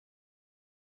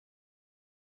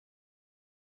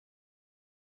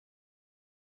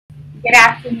Good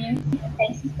afternoon, and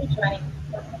thank you for joining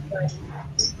us for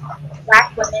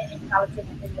Black Women in Politics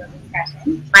and Video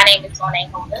Discussion. My name is Monet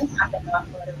Holden. I'm the North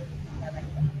Florida Regional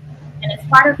Director. And as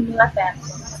part of NewFM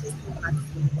Women's History Month,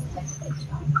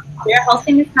 we are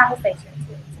hosting this conversation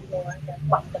to explore the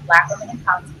importance of Black women in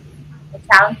politics, the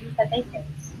challenges that they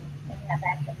face, and have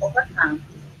had to overcome,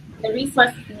 and the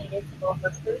resources needed to both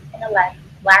recruit and elect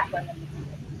Black women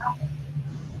in politics.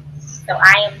 So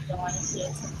I am joined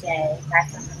here today by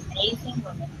some amazing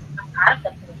women who come out of the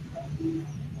political arena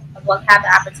and will have the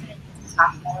opportunity to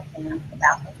talk more with them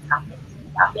about this topic,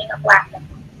 about being a Black woman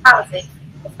in politics,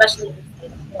 especially in the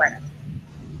state of Florida.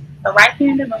 So right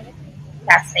here in the room with me, we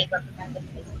have State Representative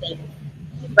Casey Davis.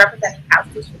 She's representing House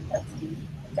District 13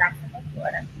 in Jacksonville,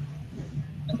 Florida.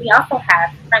 And we also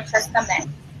have Francesca Metz,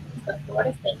 who's the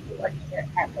Florida State Coordinator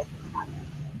at Local Congress.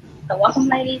 So welcome,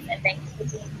 ladies, and thank you for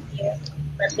being here.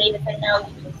 But Davis, I know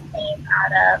you just came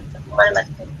out of the Florida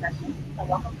legislative session, so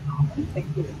welcome home. Thank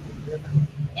you.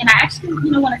 And I actually,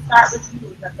 want to start with you,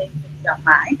 Davis, if you don't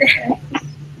mind.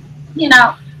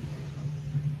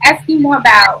 Ask you more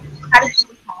about how did you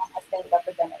become a state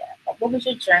representative? Like, what was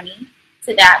your journey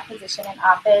to that position in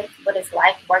office? What it's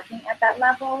like working at that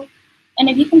level? And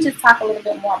if you can just talk a little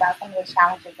bit more about some of the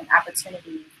challenges and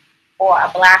opportunities for a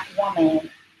Black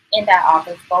woman in that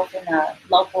office, both in a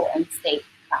local and state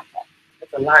context.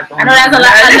 A lot going I know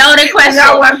that's a loaded question.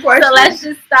 Not one question. So let's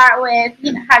just start with,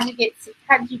 how did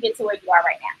you get to where you are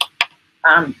right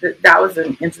now? That was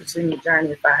an interesting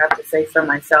journey, if I have to say so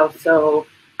myself. So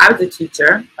I was a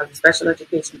teacher. I was a special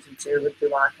education teacher with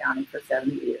Duval County for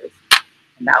 7 years,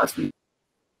 and that was from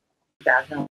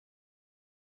 2001.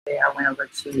 I went over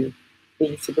to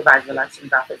the supervisor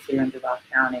elections office here in Duval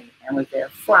County and was there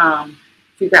from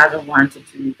 2001 to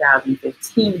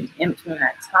 2015. In between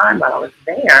that time, while I was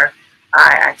there,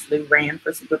 I actually ran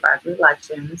for supervisory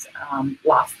elections,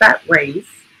 lost that race,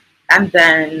 and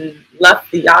then left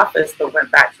the office but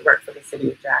went back to work for the city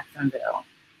of Jacksonville.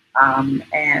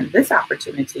 And this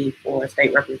opportunity for a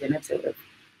state representative,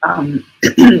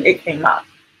 it came up.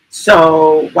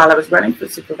 So while I was running for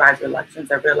supervisory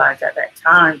elections, I realized at that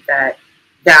time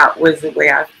that was the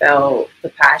way I felt, the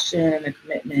passion and the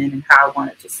commitment and how I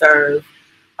wanted to serve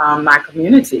my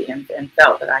community and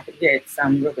felt that I could get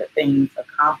some real good things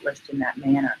accomplished in that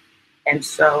manner. And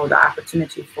so the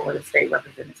opportunity for the state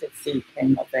representative seat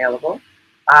came available.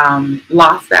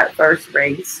 Lost that first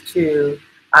race to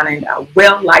a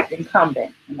well-liked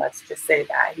incumbent. And let's just say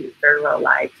that he was very well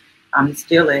liked.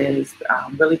 Still is,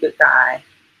 really good guy.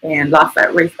 And lost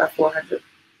that race by 400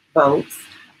 votes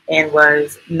and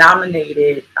was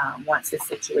nominated once his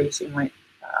situation went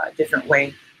a different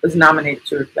way, was nominated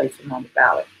to replace him on the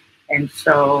ballot. And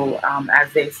so,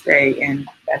 as they say, and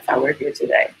that's how we're here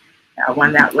today. I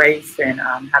won that race and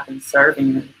have been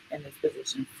serving in this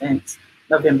position since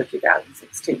November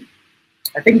 2016.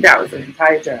 I think that was the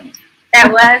entire journey.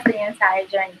 That was the entire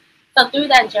journey. So through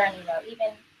that journey, though,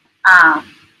 even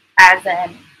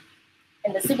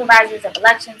in the supervisors of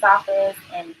elections office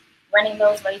and running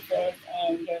those races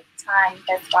and your time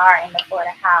thus far in the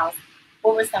Florida House,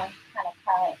 what were some kind of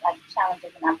current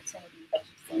challenges and opportunities that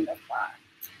you've seen thus far,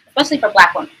 especially for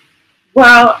Black women?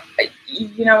 Well,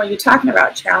 when you're talking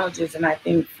about challenges, and I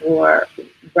think for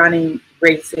running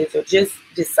races or just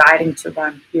deciding to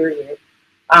run, period,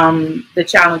 the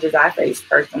challenges I faced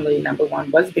personally, number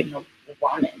one, was being a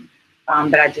woman.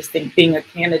 But I just think being a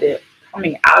candidate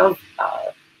coming out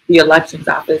of the elections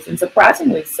office, and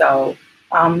surprisingly so,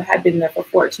 had been there for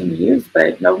 14 years,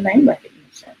 but no name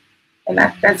recognition. And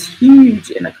that's huge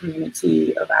in a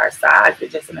community of our size, but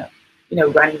just in a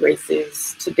running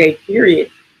races today,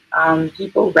 period.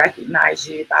 People recognize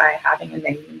you by having a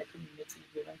name in the community,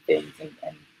 doing things.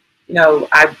 And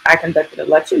I conducted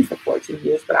elections for 14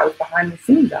 years, but I was behind the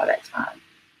scenes all that time.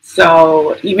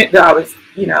 So even though I was,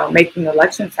 making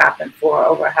elections happen for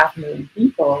over 500,000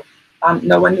 people,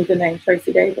 no one knew the name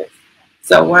Tracy Davis.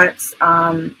 So once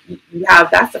you have,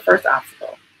 that's the first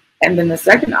obstacle. And then the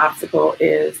second obstacle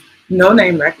is no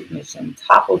name recognition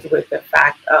topples with the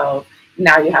fact of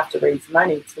now you have to raise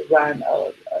money to run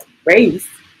a race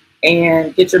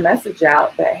and get your message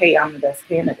out that, hey, I'm the best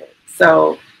candidate.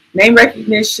 So name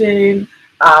recognition,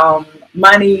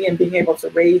 money, and being able to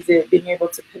raise it, being able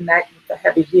to connect with the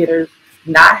heavy hitters,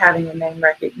 not having a name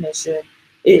recognition,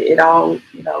 it all,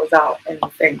 is all in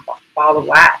the same ball of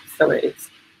wax. So it's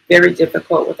very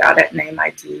difficult without that name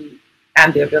ID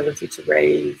and the ability to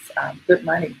raise good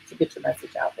money to get your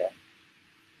message out there.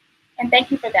 And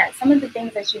thank you for that. Some of the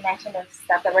things that you mentioned are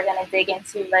stuff that we're going to dig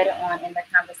into later on in the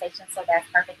conversation, so that's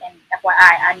perfect. And FYI,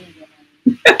 I need your name.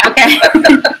 Okay.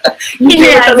 You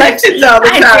do elections all the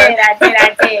time.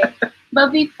 I did.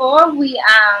 But before we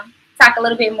talk a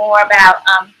little bit more about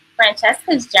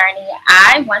Francesca's journey,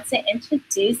 I want to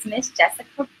introduce Miss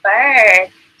Jessica Bird.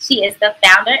 She is the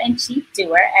founder and chief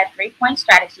doer at 3 Point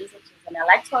Strategies, which is an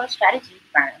electoral strategy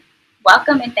firm.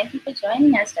 Welcome and thank you for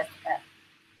joining us, Jessica.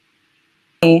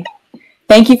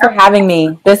 Thank you for having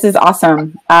me. This is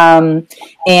awesome.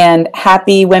 And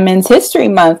happy Women's History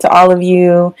Month to all of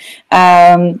you,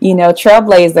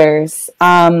 trailblazers.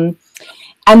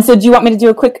 And so do you want me to do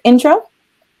a quick intro?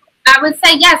 I would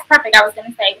say yes, perfect. I was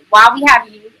going to say, while we have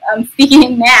you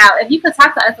speaking now, if you could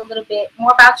talk to us a little bit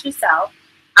more about yourself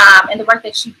and the work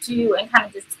that you do and kind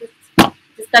of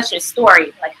discuss your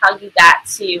story, like how you got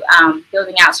to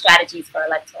building out strategies for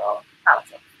electoral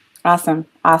politics. Awesome.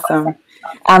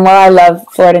 Well, I love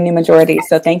Florida New Majority,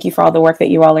 so thank you for all the work that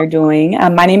you all are doing.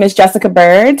 My name is Jessica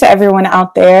Bird, to everyone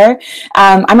out there.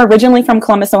 I'm originally from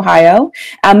Columbus, Ohio.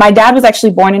 My dad was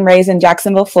actually born and raised in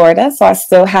Jacksonville, Florida, so I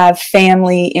still have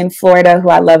family in Florida who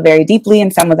I love very deeply,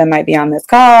 and some of them might be on this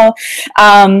call.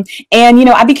 I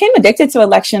became addicted to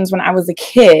elections when I was a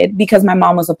kid because my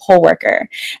mom was a poll worker.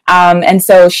 And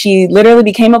so she literally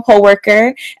became a poll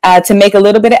worker to make a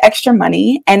little bit of extra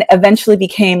money and eventually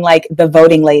became like the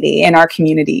voting lady in our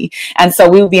community. And so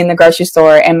we would be in the grocery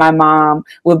store and my mom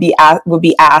would be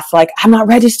asked like, I'm not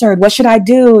registered. What should I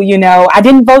do? I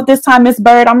didn't vote this time, Miss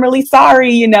Bird. I'm really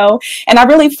sorry, And I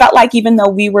really felt like even though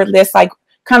we were this like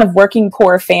kind of working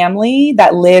poor family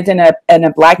that lived in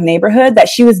a Black neighborhood, that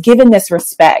she was given this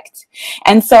respect.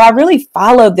 And so I really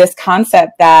followed this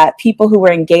concept that people who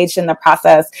were engaged in the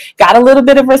process got a little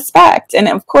bit of respect. And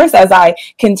of course, as I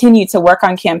continued to work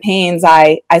on campaigns,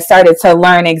 I started to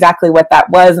learn exactly what that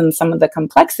was and some of the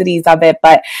complexities of it.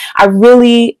 But I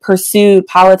really pursued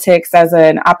politics as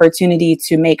an opportunity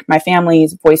to make my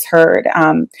family's voice heard.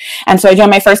 And so I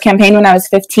joined my first campaign when I was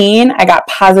 15. I got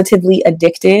positively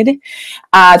addicted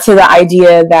to the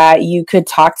idea that you could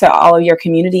talk to all of your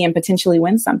community and potentially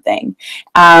win something.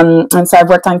 And so I've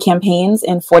worked on campaigns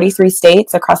in 43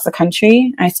 states across the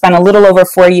country. I spent a little over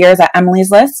 4 years at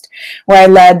Emily's List, where I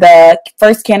led the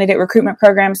first candidate recruitment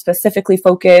program specifically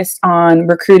focused on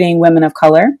recruiting women of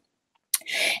color.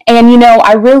 And,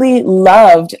 I really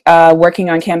loved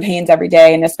working on campaigns every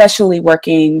day, and especially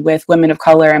working with women of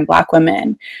color and Black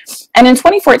women. And in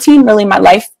 2014, really, my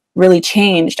life really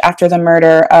changed after the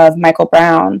murder of Michael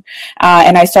Brown.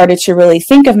 And I started to really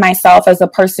think of myself as a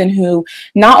person who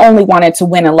not only wanted to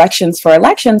win elections for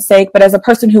election's sake, but as a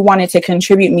person who wanted to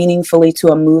contribute meaningfully to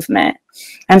a movement.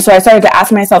 And so I started to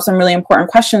ask myself some really important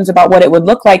questions about what it would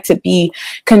look like to be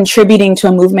contributing to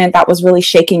a movement that was really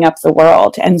shaking up the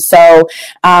world. And so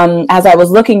as I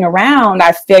was looking around,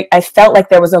 I felt like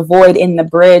there was a void in the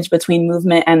bridge between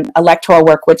movement and electoral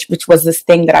work, which was this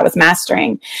thing that I was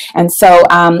mastering. And so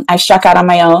I struck out on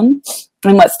my own.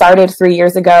 And what started 3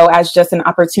 years ago as just an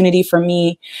opportunity for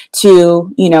me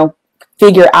to,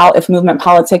 figure out if movement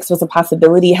politics was a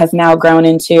possibility has now grown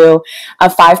into a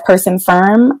 5-person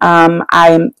firm.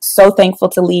 I'm so thankful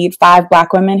to lead 5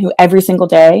 Black women who every single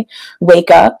day wake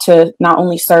up to not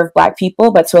only serve Black people,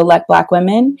 but to elect Black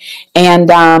women. And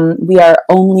we are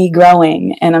only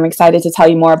growing. And I'm excited to tell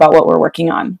you more about what we're working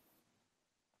on.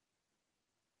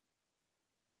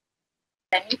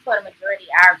 And for the majority,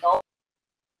 our goal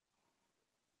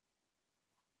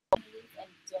is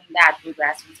doing that through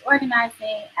grassroots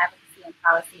organizing, advocacy, and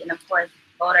policy, and of course,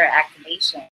 voter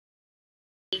activation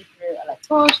through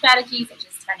electoral strategies, such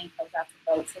as turning folks out to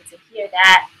vote. So to hear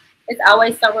that, it's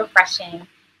always so refreshing,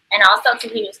 and also to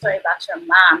hear your story about your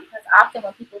mom, because often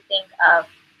when people think of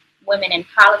women in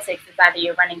politics, it's either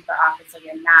you're running for office or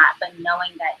you're not. But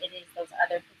knowing that it is those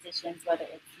other positions, whether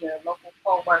it's your local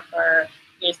poll worker,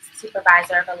 your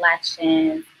supervisor of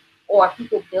elections, or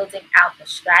people building out the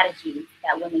strategies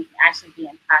that women can actually be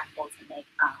impactful to make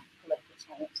political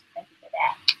change. Thank you for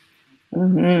that.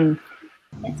 Mm-hmm.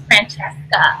 It's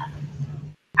Francesca.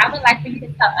 I would like for you to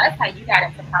tell us how you got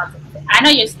into politics. I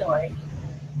know your story,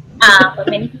 but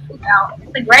many people don't.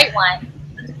 It's a great one.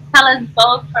 So tell us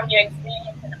both from your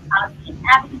experience in the policy and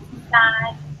advocacy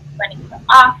side, running for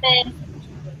office,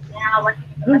 now working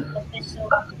as an elected official.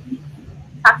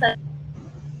 Talk to us.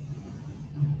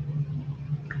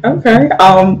 Okay.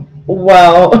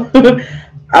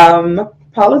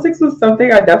 Politics was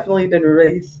something I definitely didn't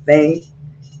really think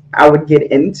I would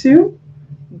get into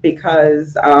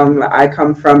because I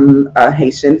come from a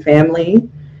Haitian family,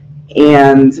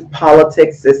 and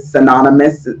politics is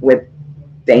synonymous with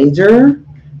danger,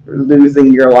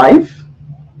 losing your life.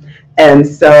 And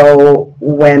so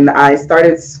when I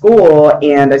started school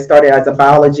and I started as a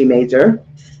biology major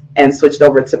and switched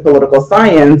over to political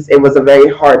science, it was a very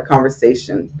hard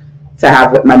conversation to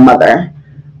have with my mother.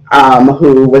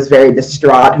 who was very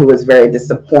distraught, who was very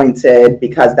disappointed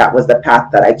because that was the path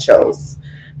that I chose.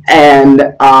 And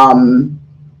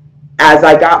as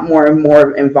I got more and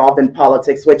more involved in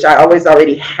politics, which I always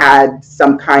already had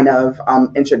some kind of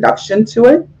introduction to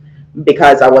it,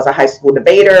 because I was a high school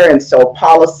debater, and so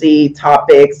policy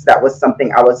topics, that was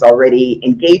something I was already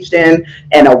engaged in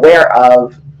and aware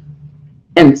of.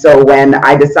 And so when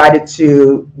I decided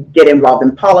to get involved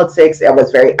in politics, I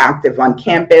was very active on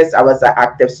campus. I was an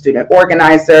active student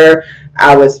organizer.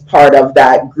 I was part of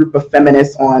that group of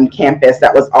feminists on campus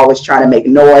that was always trying to make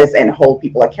noise and hold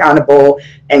people accountable,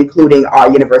 including our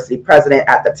university president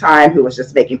at the time, who was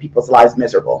just making people's lives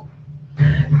miserable.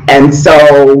 And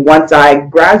so once I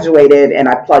graduated and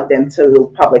I plugged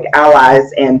into Public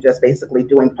Allies and just basically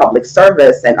doing public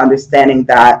service and understanding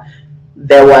that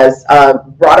there was a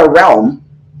broader realm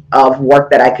of work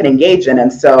that I could engage in.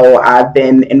 And so I've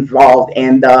been involved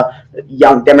in the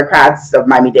Young Democrats of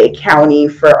Miami-Dade County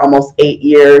for almost 8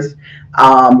 years,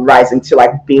 rising to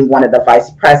like being one of the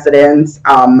vice presidents.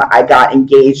 I got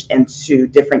engaged into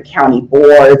different county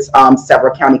boards.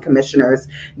 Several county commissioners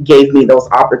gave me those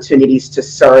opportunities to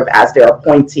serve as their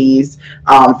appointees,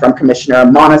 from Commissioner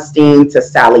Monestein to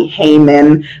Sally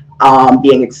Heyman.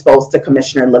 Being exposed to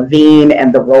Commissioner Levine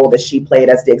and the role that she played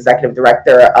as the executive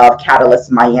director of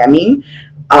Catalyst Miami.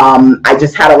 I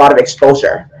just had a lot of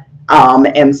exposure.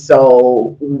 And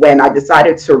so when I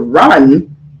decided to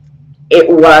run, it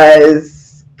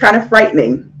was kind of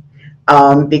frightening,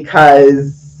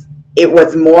 because it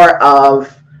was more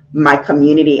of my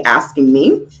community asking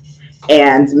me,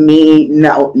 and me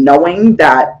knowing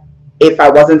that if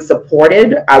I wasn't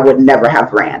supported, I would never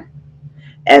have ran.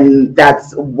 And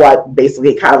that's what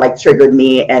basically kind of like triggered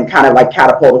me and kind of like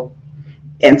catapulted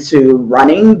into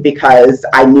running, because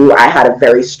I knew I had a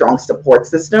very strong support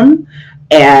system.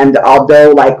 And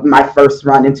although like my first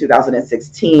run in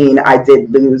 2016, I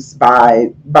did lose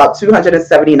by about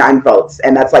 279 votes.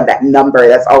 And that's like that number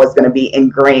that's always going to be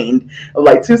ingrained,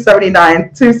 like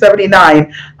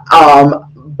 279.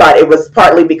 But it was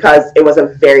partly because it was a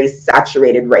very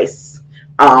saturated race.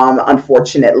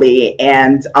 Unfortunately,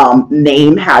 and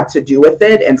name had to do with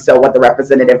it. And so what the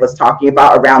representative was talking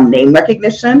about around name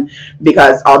recognition,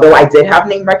 because although I did have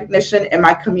name recognition in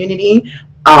my community,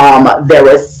 there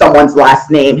was someone's last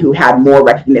name who had more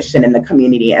recognition in the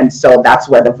community. And so that's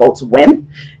where the votes went.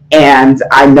 And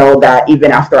I know that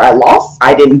even after I lost,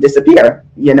 I didn't disappear,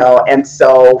 and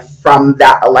so from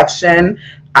that election,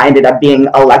 I ended up being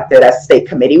elected as state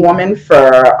committee woman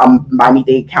for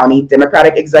Miami-Dade County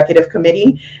Democratic Executive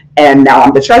Committee, and now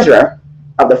I'm the treasurer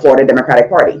of the Florida Democratic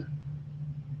Party.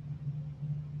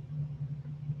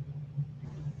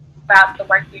 About the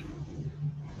work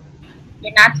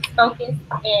you're not just focused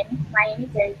in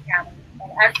Miami-Dade County,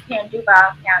 and us here in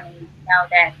Duval County know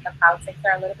that the politics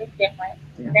are a little bit different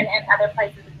than in other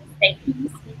places of the state. Can you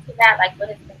speak to that? Like, what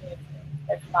has been your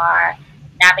experience as far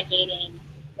navigating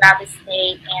throughout the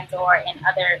state and or in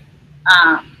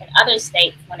other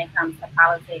states when it comes to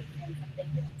politics, and something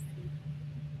that you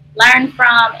learn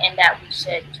from and that we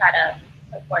should try to,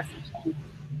 of course, change?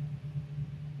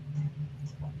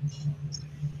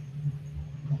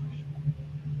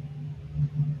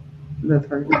 That's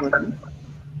very good. Are you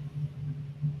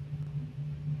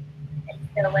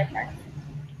still with us?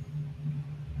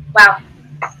 Wow.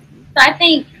 So I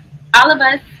think all of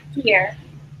us here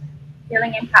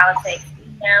dealing in politics,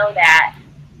 know that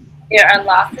there are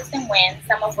losses and wins,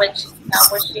 some of which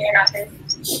were shared on this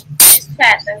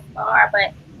chat thus far.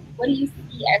 But what do you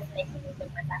see as making a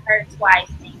difference? I heard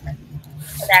twice,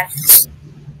 so that's.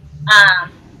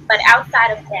 But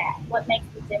outside of that, what makes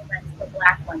the difference for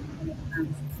Black women when it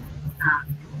comes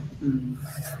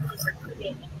to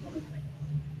recruiting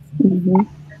and women?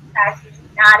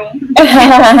 Nodding. I'm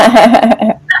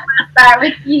gonna start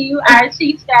with you, our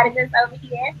chief strategist over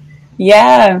here.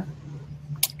 Yeah.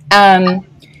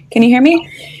 Can you hear me?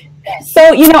 So,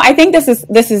 I think this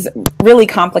is really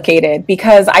complicated,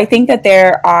 because I think that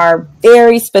there are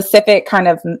very specific kind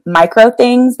of micro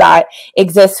things that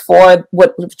exist for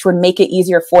which would make it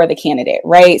easier for the candidate,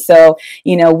 right? So,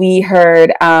 we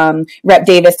heard Rep.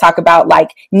 Davis talk about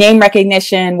like name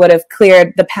recognition would have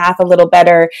cleared the path a little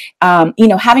better.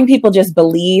 Having people just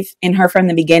believe in her from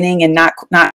the beginning and not.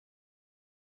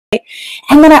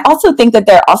 And then I also think that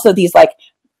there are also these like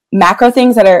macro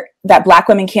things that Black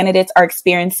women candidates are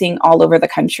experiencing all over the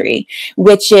country,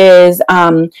 which is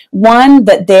one,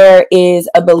 that there is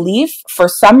a belief for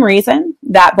some reason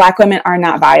that Black women are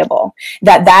not viable,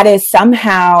 that is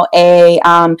somehow a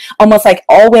almost like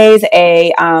always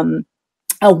a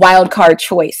wild card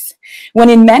choice, when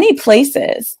in many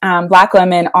places, Black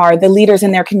women are the leaders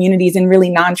in their communities in really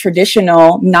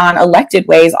non-traditional, non-elected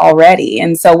ways already.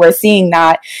 And so we're seeing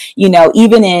that, you know,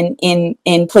 even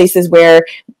in places where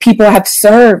people have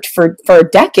served for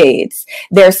decades,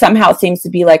 there somehow seems to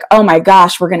be like, oh my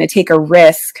gosh, we're going to take a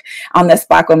risk on this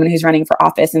Black woman who's running for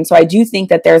office. And so I do think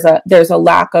that there's a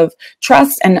lack of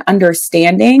trust and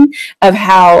understanding of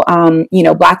how, you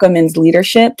know, Black women's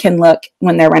leadership can look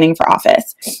when they're running for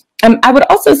office. I would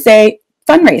also say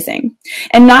fundraising,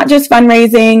 and not just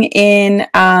fundraising in,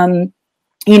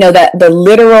 you know, the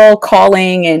literal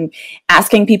calling and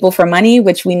asking people for money,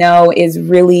 which we know is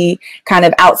really kind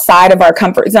of outside of our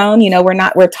comfort zone. You know,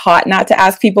 we're taught not to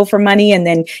ask people for money. And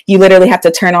then you literally have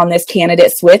to turn on this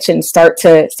candidate switch and start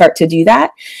to do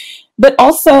that. But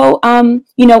also,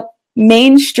 you know,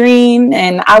 mainstream,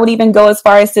 and I would even go as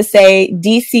far as to say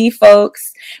DC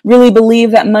folks really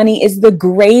believe that money is the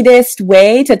greatest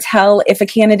way to tell if a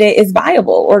candidate is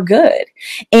viable or good.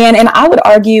 And I would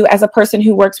argue, as a person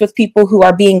who works with people who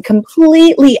are being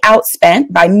completely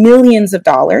outspent by millions of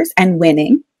dollars and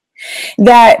winning,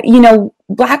 that, you know,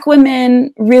 Black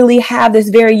women really have this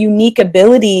very unique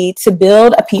ability to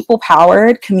build a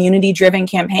people-powered, community-driven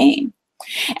campaign.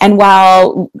 And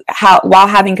while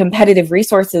having competitive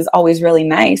resources always really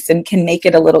nice and can make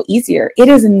it a little easier, it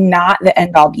is not the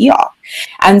end all be all.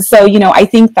 And so, you know, I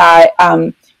think that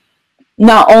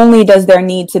not only does there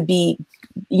need to be,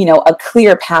 you know, a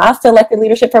clear path to elected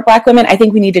leadership for Black women, I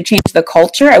think we need to change the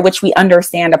culture at which we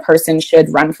understand a person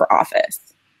should run for office.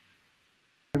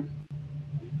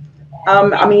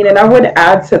 I mean, and I would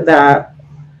add to that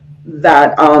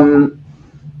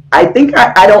I think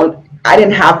I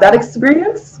didn't have that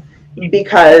experience,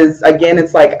 because again,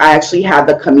 it's like I actually had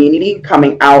the community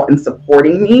coming out and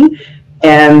supporting me,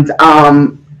 and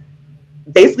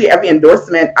basically every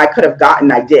endorsement I could have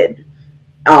gotten, I did.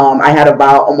 I had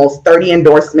about almost 30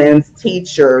 endorsements: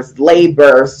 teachers,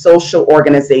 labor, social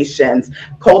organizations,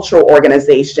 cultural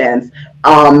organizations,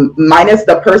 minus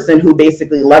the person who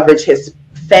basically leveraged his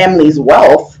family's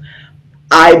wealth.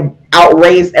 I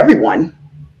outraised everyone.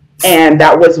 And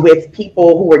that was with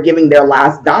people who were giving their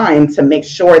last dime to make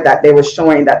sure that they were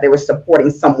showing that they were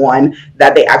supporting someone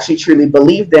that they actually truly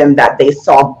believed in, that they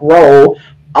saw grow,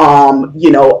 you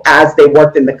know, as they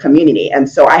worked in the community. And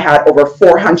so I had over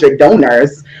 400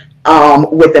 donors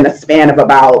within a span of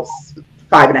about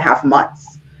 5.5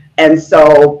 months. And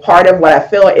so part of what I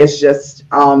feel is just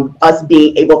us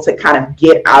being able to kind of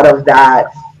get out of that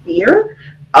fear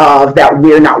of that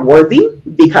we're not worthy,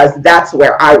 because that's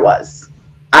where I was.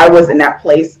 I was in that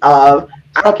place of,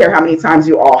 I don't care how many times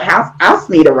you all have asked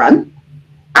me to run,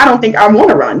 I don't think I want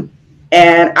to run.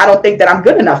 And I don't think that I'm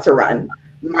good enough to run.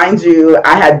 Mind you,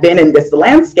 I had been in this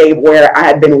landscape where I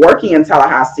had been working in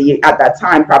Tallahassee at that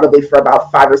time, probably for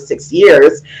about 5 or 6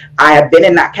 years. I had been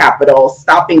in that capital,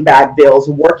 stopping bad bills,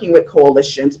 working with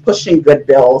coalitions, pushing good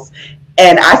bills.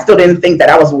 And I still didn't think that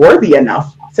I was worthy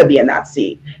enough to be in that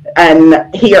seat.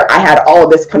 And here I had all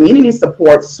of this community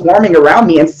support swarming around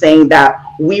me and saying that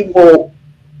we will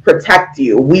protect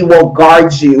you, we will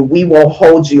guard you, we will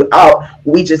hold you up.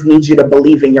 We just need you to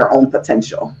believe in your own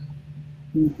potential.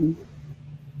 Mm-hmm.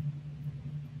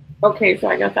 Okay, so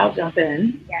I guess I'll jump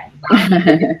in. Yes.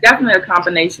 It's definitely a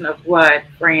combination of what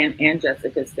Fran and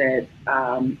Jessica said,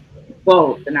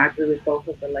 both, and I agree with both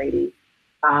of the ladies.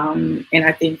 And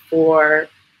I think for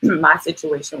my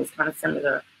situation was kind of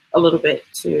similar a little bit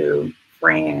to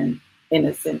Fran, in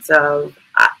the sense of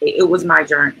it was my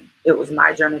journey. It was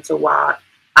my journey to walk.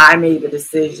 I made the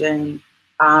decision,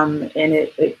 and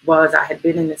it was, I had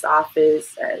been in this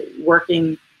office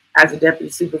working as a deputy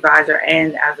supervisor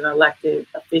and as an elected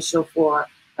official for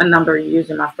a number of years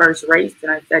in my first race.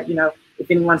 And I said, you know, if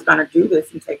anyone's going to do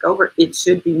this and take over, it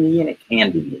should be me, and it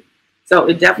can be me. So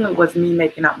it definitely was me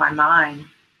making up my mind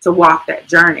to walk that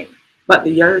journey. But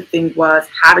the other thing was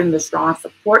having the strong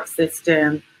support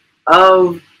system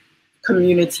of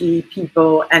community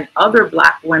people and other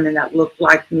Black women that looked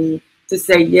like me to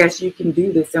say, yes, you can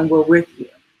do this and we're with you.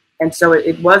 And so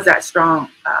it was that strong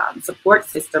support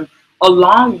system,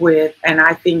 along with, and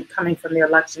I think coming from the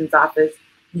elections office,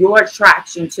 your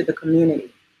attraction to the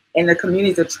community and the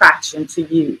community's attraction to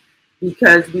you.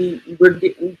 Because we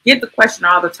get the question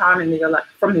all the time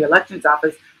from the elections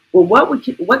office, well,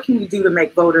 what can we do to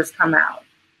make voters come out?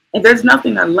 And there's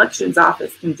nothing an elections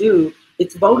office can do.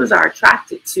 It's voters are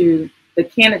attracted to the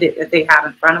candidate that they have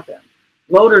in front of them.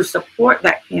 Voters support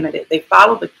that candidate. They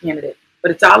follow the candidate.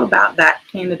 But it's all about that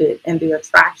candidate and the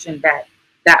attraction that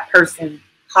that person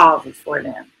causes for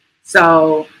them.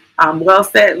 So well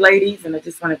said, ladies. And I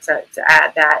just wanted to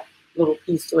add that little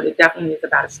piece to it. It definitely is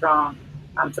about a strong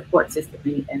support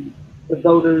system, and the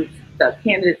voters the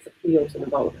candidates appeal to the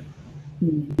voter.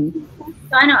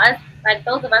 So I know us, like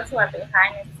those of us who are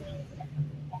behind the scenes,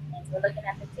 we're looking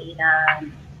at the data,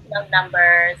 and,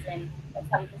 numbers, and that's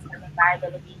how we determine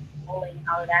viability, polling,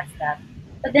 all of that stuff.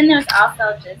 But then there's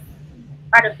also just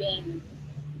part of being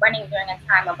running during a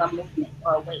time of a movement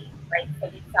or a wave, right? So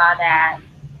we saw that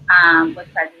with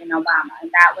President Obama,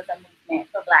 and that was a movement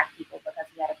for Black people because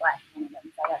we had a Black candidate.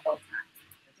 We saw that both times.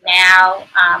 Now,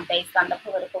 based on the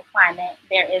political climate,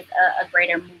 there is a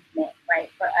greater movement, right,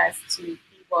 for us to be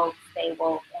woke, stay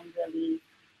woke, and really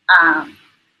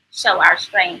show our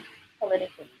strength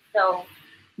politically. So,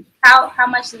 how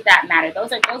much does that matter?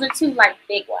 Those are two like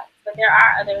big ones, but there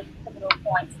are other pivotal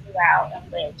points throughout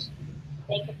in which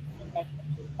they could be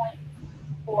significant points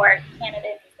for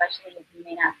candidates, especially if you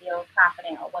may not feel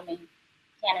confident or women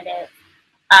candidates.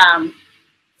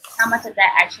 How much of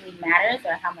that actually matters,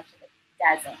 or how much of it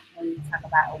doesn't when you talk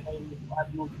about a wave or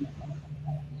movement?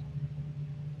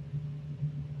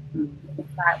 We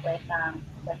can start with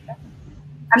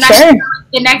I'm not sure.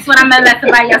 The next one, I'm going to let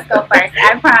somebody else go first.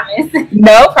 I promise.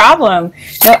 No problem.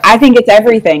 No, I think it's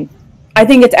everything. I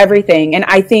think it's everything. And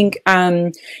I think,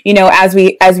 as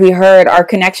we heard, our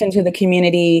connection to the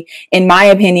community, in my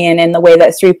opinion, and the way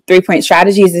that three-point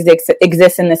strategies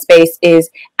exists in the space is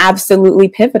absolutely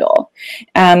pivotal.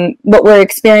 What we're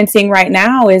experiencing right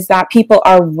now is that people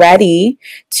are ready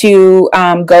to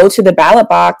go to the ballot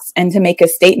box and to make a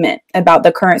statement about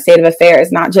the current state of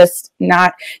affairs, not just in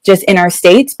our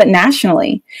states, but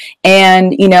nationally,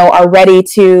 and, are ready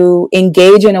to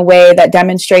engage in a way that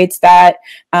demonstrates that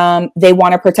they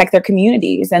want to protect their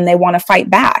communities, and they want to fight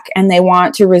back, and they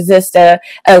want to resist a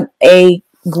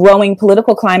growing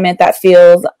political climate that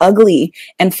feels ugly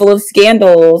and full of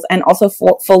scandals, and also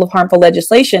full of harmful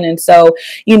legislation. And so,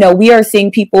 we are seeing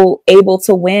people able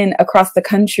to win across the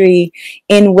country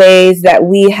in ways that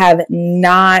we have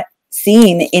not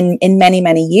seen in many,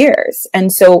 many years.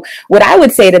 And so what I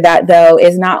would say to that, though,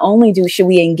 is not only should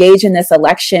we engage in this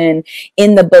election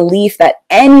in the belief that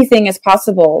anything is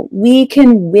possible, we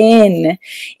can win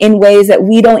in ways that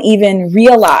we don't even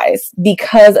realize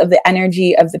because of the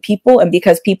energy of the people and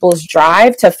because people's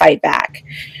drive to fight back.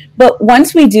 But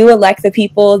once we do elect the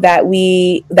people that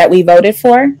we voted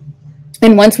for,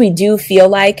 and once we do feel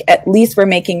like at least we're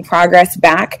making progress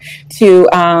back to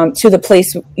the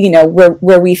place,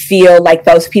 where we feel like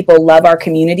those people love our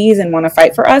communities and want to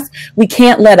fight for us, we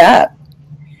can't let up.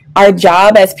 Our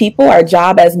job as people, our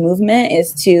job as movement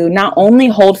is to not only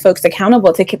hold folks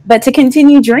accountable, but to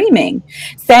continue dreaming,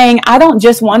 saying, I don't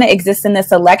just want to exist in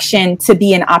this election to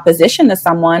be in opposition to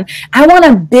someone. I want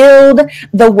to build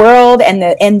the world and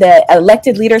the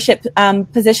elected leadership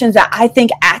positions that I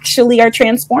think actually are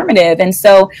transformative. And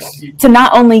so to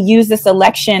not only use this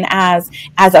election as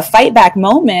a fight back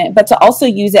moment, but to also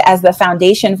use it as the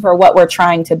foundation for what we're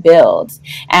trying to build.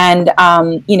 And,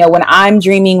 when I'm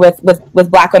dreaming with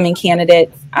Black women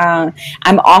candidates,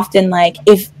 I'm often like,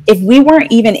 if we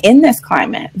weren't even in this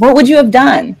climate, what would you have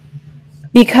done?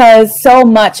 Because so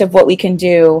much of what we can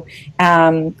do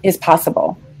is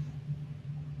possible.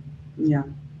 Yeah.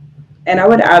 And I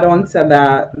would add on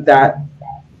to that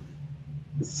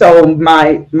so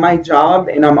my job,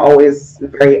 and I'm always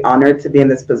very honored to be in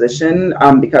this position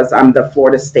because I'm the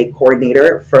Florida State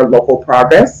Coordinator for Local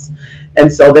Progress.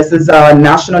 And so this is a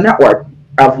national network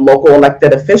of local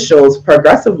elected officials,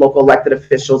 progressive local elected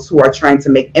officials who are trying to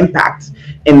make impact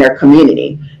in their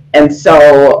community. And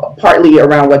so partly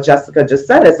around what Jessica just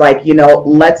said is like,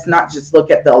 let's not just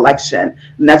look at the election.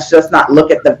 Let's just not look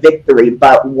at the victory,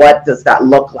 but what does that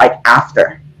look like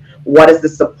after? What is the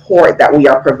support that we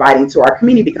are providing to our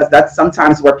community? Because that's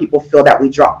sometimes where people feel that we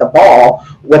dropped the ball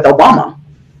with Obama.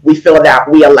 We feel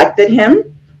that we elected him.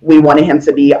 We wanted him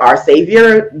to be our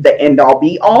savior, the end all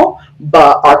be all,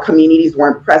 but our communities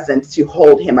weren't present to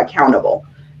hold him accountable.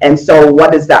 And so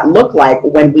what does that look like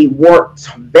when we worked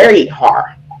very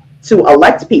hard to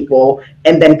elect people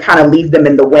and then kind of leave them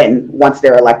in the wind once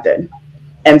they're elected?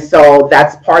 And so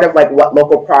that's part of like what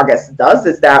Local Progress does,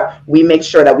 is that we make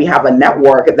sure that we have a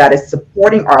network that is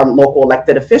supporting our local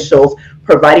elected officials,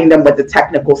 providing them with the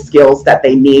technical skills that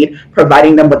they need,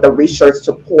 providing them with the research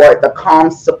support, the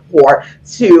comms support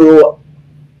to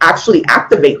actually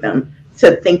activate them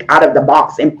to think out of the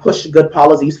box and push good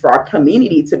policies for our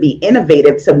community, to be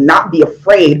innovative, to not be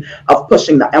afraid of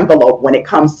pushing the envelope when it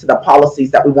comes to the policies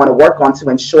that we want to work on to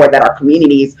ensure that our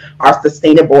communities are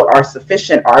sustainable, are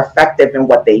sufficient, are effective in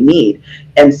what they need.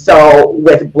 And so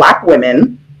with Black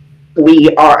women,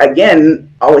 we are,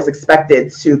 again, always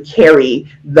expected to carry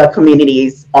the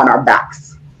communities on our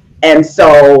backs. And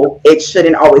so it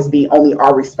shouldn't always be only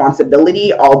our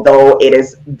responsibility, although it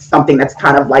is something that's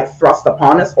kind of like thrust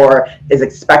upon us or is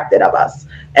expected of us.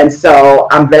 And so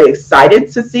I'm very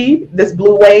excited to see this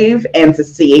blue wave and to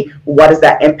see what does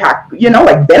that impact,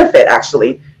 like benefit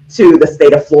actually to the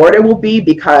state of Florida will be,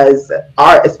 because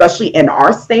especially in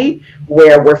our state,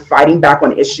 where we're fighting back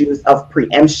on issues of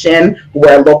preemption,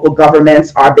 where local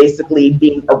governments are basically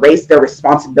being erased, their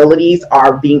responsibilities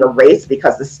are being erased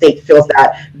because the state feels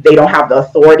that they don't have the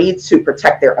authority to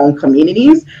protect their own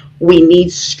communities. We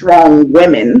need strong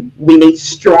women. We need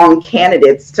strong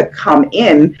candidates to come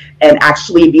in and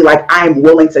actually be like, I'm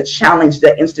willing to challenge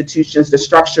the institutions, the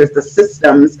structures, the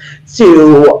systems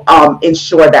to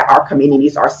ensure that our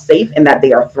communities are safe and that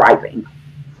they are thriving.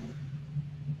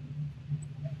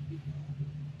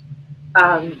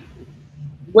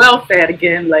 Well said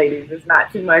again, ladies. There's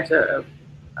not too much a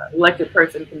elected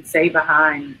person can say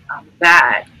behind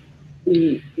that.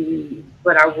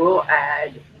 But I will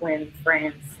add, when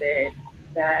Fran said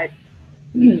that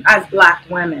as Black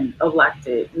women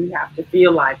elected, we have to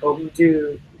feel like, or we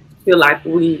do feel like,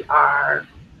 we are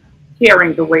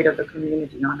carrying the weight of the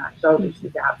community on our shoulders.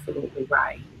 She's absolutely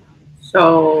right.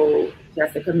 So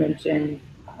Jessica mentioned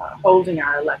holding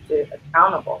our elected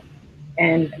accountable,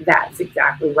 and that's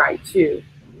exactly right too.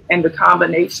 And the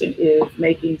combination is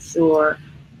making sure,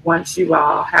 once you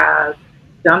all have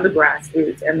done the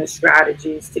grassroots and the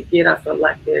strategies to get us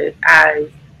elected as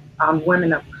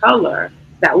women of color,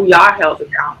 that we are held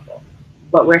accountable.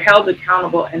 But we're held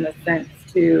accountable in the sense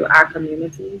to our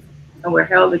communities, and we're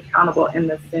held accountable in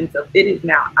the sense of it is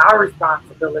now our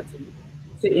responsibility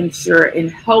to ensure and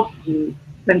help you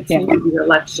continue the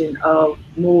election of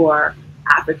more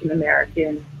African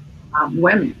American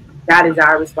women. That is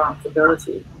our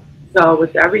responsibility. So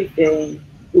with everything,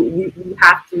 we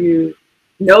have to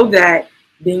know that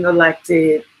being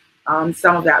elected,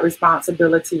 some of that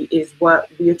responsibility is what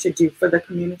we are to do for the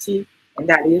community, and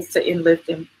that is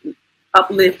to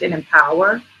uplift and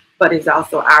empower, but it's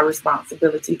also our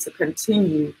responsibility to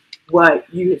continue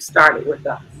what you have started with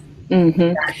us.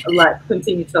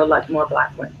 Continue to elect more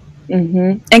Black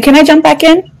women. And can I jump back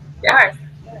in? Yes.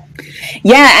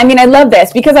 Yeah, I mean, I love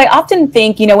this because I often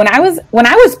think, when I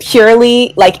was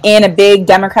purely like in a big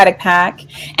Democratic PAC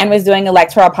and was doing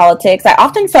electoral politics, I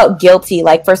often felt guilty.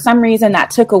 Like for some reason that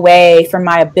took away from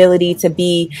my ability to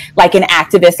be like an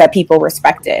activist that people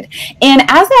respected. And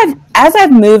as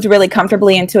I've moved really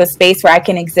comfortably into a space where I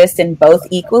can exist in both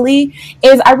equally,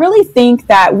 is I really think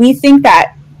that we think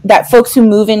that folks who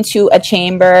move into a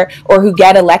chamber or who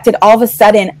get elected, all of a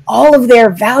sudden, all of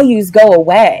their values go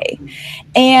away.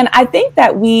 And I think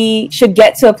that we should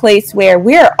get to a place where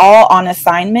we're all on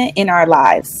assignment in our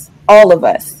lives, all of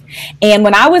us. And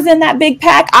when I was in that big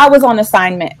PAC, I was on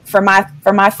assignment for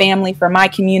my family, for my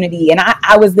community. And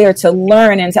I was there to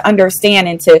learn and to understand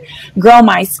and to grow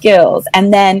my skills.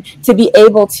 And then to be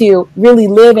able to really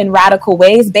live in radical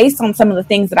ways based on some of the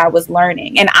things that I was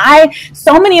learning. And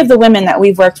so many of the women that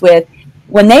we've worked with,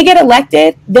 when they get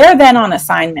elected, they're then on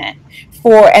assignment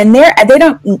and they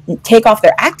don't take off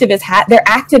their activist hat. They're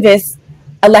activists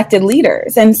elected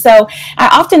leaders. And so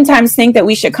I oftentimes think that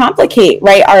we should complicate,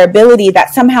 right, our ability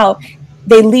that somehow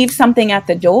they leave something at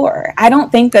the door. I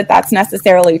don't think that that's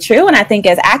necessarily true. And I think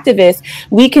as activists,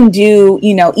 we can do,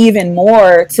 even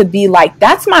more to be like,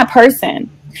 that's my person.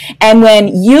 And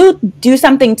when you do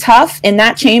something tough in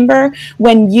that chamber,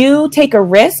 when you take a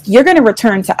risk, you're going to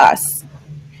return to us.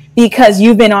 Because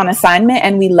you've been on assignment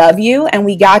and we love you and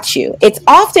we got you. It's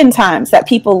oftentimes that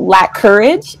people lack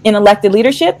courage in elected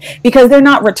leadership because they're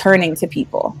not returning to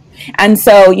people. And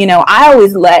so, I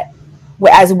always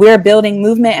as we're building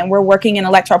movement and we're working in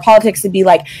electoral politics, to be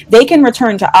like, they can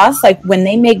return to us. Like when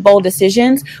they make bold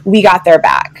decisions, we got their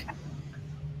back.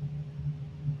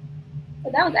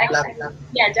 So that was actually,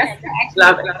 Jessica actually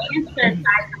answered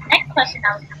my next question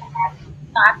I was going to ask.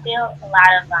 I feel a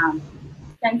lot of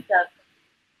sense of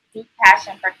deep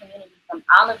passion for community from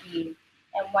all of you,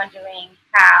 and wondering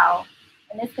how,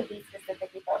 and this could be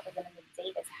specifically for Representative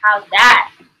Davis, how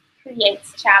that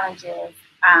creates challenges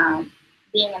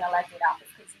being in elected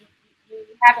office, because you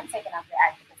haven't taken off your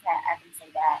activist hat, I can say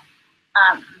that.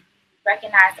 You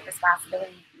recognize the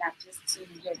responsibility not just to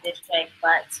your district,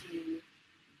 but to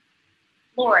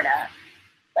Florida.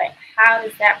 But how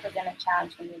does that present a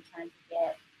challenge when you're trying to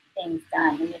get things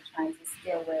done, when you're trying to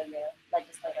still wear your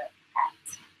legislative hat?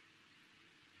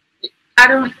 I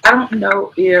don't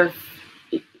know if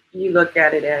you look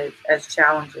at it as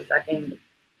challenges. I think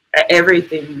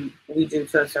everything we do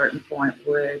to a certain point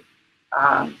would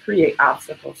create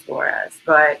obstacles for us.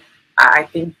 But I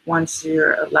think once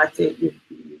you're elected, you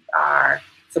are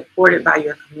supported by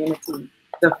your community,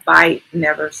 the fight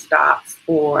never stops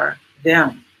for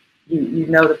them. You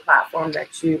know the platform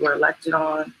that you were elected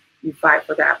on. You fight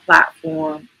for that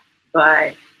platform,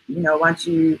 but once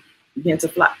you begin to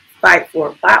fight for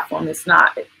a platform,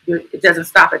 it doesn't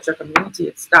stop at your community.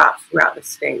 It stops throughout the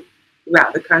state,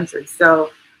 throughout the country.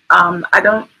 So I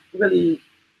don't really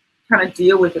kind of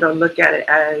deal with it or look at it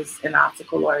as an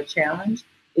obstacle or a challenge.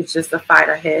 It's just a fight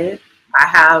ahead. I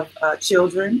have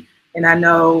children, and I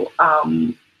know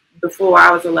before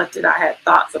I was elected, I had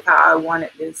thoughts of how I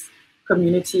wanted this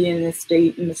community in this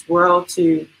state, in this world,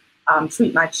 to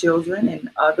treat my children and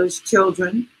others'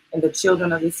 children and the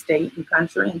children of this state and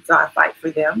country. And so I fight for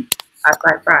them. I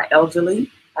fight for our elderly.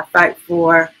 I fight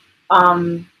for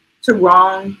to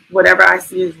wrong whatever I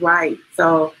see is right.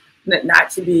 So not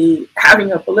to be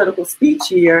having a political speech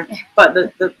here, but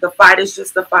the fight is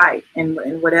just the fight.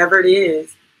 And whatever it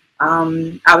is,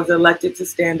 I was elected to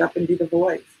stand up and be the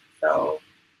voice. So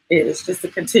it's just a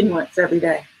continuance every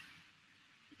day.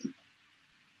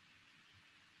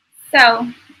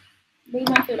 So we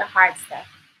went through the hard stuff.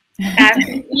 That's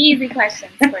easy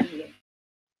questions for you.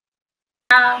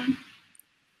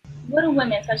 What do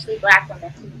women, especially Black women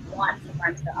who want to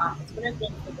run for office, what are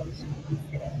things that they should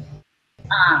consider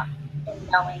in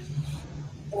knowing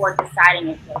or deciding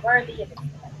if they're worthy, if it's the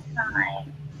right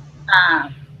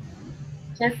time?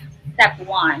 Just step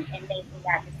one in making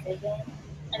that decision.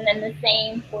 And then the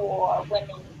same for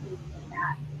women who may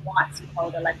not want to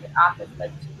hold elected office,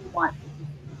 but do want to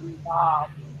be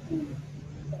involved in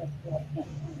political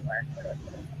campaign work. What are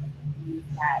some of the things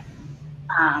that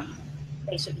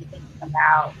they should be thinking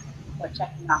about or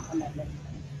checking off on their list?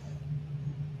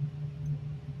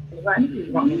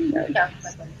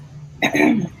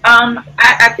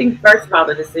 I think first of all,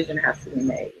 the decision has to be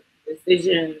made.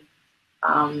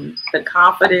 The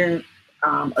confident,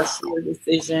 assured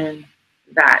decision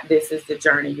that this is the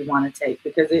journey you want to take,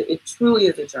 because it truly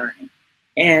is a journey.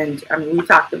 And I mean, we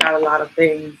talked about a lot of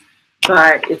things,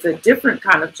 but it's a different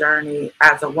kind of journey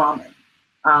as a woman.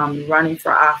 Running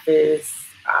for office,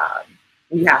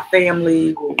 we have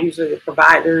family, we're usually the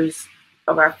providers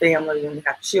of our family. When we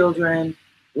have children,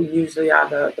 we usually are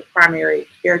the primary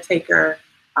caretaker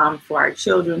for our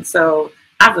children. So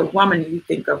as a woman, you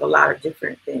think of a lot of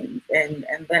different things. And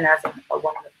then as a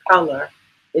woman of color,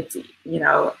 it's,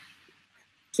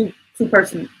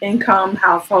 two-person income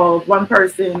household, one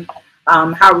person,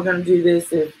 how are we going to do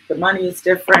this if the money is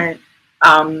different?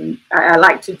 I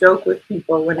like to joke with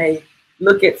people when they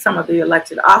look at some of the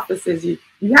elected offices, you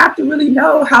have to really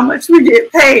know how much we get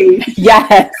paid.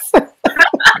 Yes.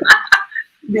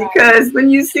 Because when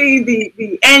you see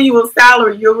the annual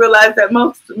salary, you'll realize that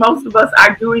most of us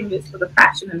are doing this for the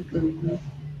passion and commitment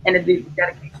and the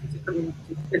dedication to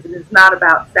community, because it is not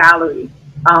about salary.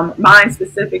 Mine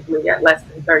specifically at less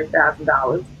than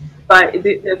 $30,000, but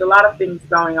there's a lot of things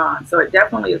going on. So it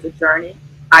definitely is a journey.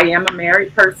 I am a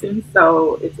married person,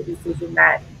 so it's a decision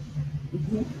that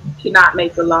you cannot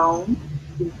make alone,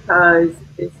 because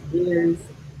this is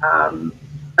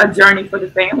a journey for the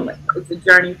family. It's a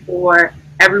journey for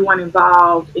everyone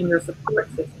involved in your support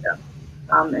system.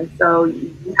 And so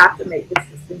you have to make this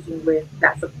decision with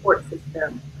that support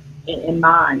system in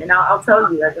mind. And I'll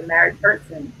tell you, as a married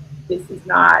person, this is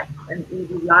not an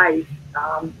easy life,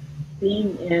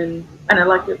 being in an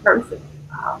elected person.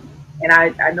 And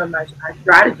I know my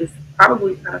strategists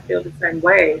probably kind of feel the same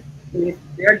way with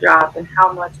their jobs and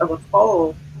how much of a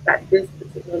toll that this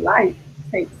particular life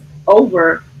takes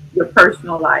over your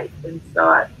personal life. And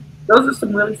so those are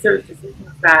some really serious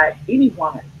decisions that any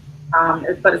woman,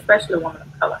 but especially a woman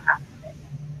of color, has to make.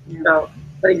 Yeah. So,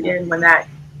 but again, when that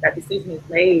decision is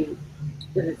made,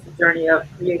 then it's a journey of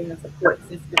creating a support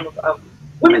system of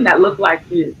women that look like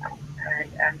you,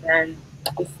 and then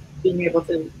just being able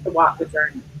to walk the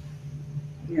journey.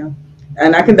 Yeah,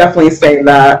 and I can definitely say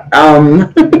that.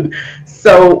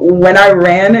 So when I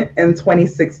ran in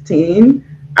 2016,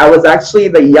 I was actually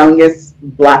the youngest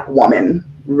Black woman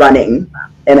running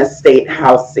in a state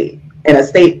house seat, in a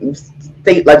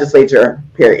state legislature,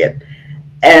 period.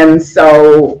 And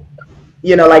so,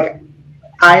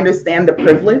 I understand the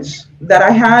privilege that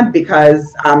I had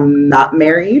because I'm not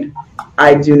married.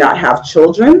 I do not have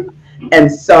children.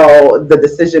 And so the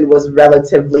decision was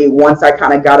relatively, once I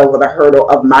kind of got over the hurdle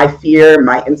of my fear,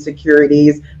 my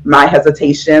insecurities, my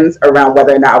hesitations around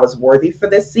whether or not I was worthy for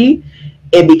this seat,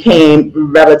 it became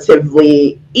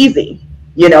relatively easy,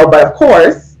 but of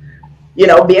course,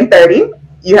 being 30,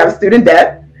 you have student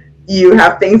debt, you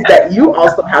have things that you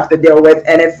also have to deal with.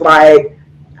 And it's like,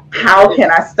 how can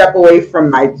I step away from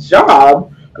my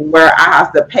job where I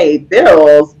have to pay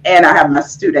bills and I have my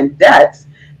student debt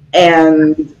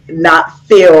and not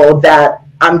feel that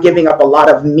I'm giving up a lot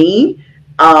of me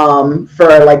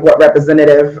for like what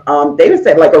Representative Davis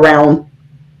said, like around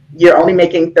you're only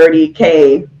making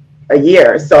 30K a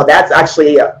year. So that's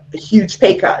actually a huge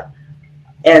pay cut.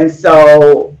 And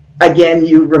so again,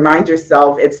 you remind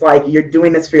yourself, it's like you're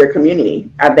doing this for your community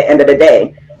at the end of the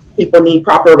day. People need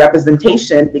proper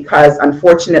representation because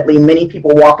unfortunately, many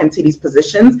people walk into these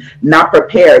positions not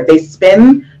prepared. They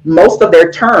spend most of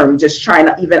their term just trying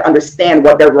to even understand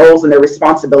what their roles and their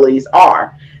responsibilities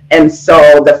are. And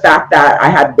so the fact that I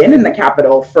had been in the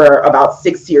Capitol for about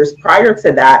 6 years prior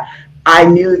to that, I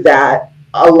knew that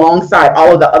alongside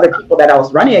all of the other people that I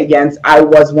was running against, I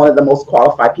was one of the most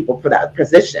qualified people for that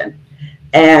position.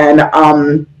 And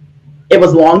it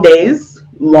was long days,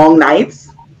 long nights,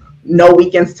 no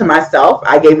weekends to myself.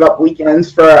 I gave up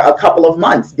weekends for a couple of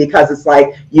months because it's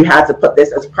like you had to put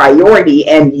this as priority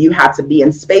and you had to be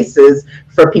in spaces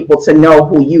for people to know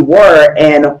who you were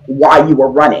and why you were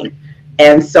running.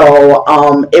 And so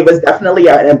it was definitely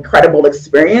an incredible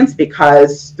experience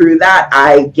because through that,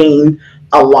 I gained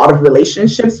a lot of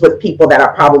relationships with people that I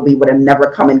probably would have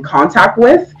never come in contact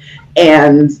with.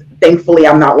 And thankfully,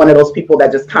 I'm not one of those people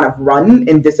that just kind of run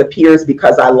and disappears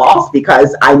because I lost,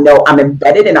 because I know I'm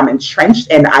embedded and I'm entrenched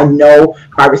and I know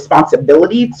my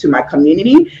responsibility to my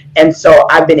community. And so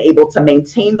I've been able to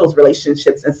maintain those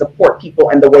relationships and support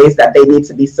people in the ways that they need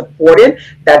to be supported,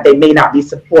 that they may not be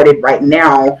supported right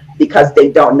now because they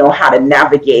don't know how to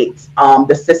navigate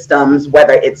the systems,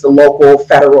 whether it's local,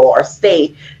 federal, or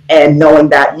state, and knowing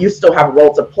that you still have a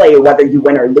role to play whether you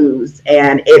win or lose.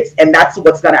 And that's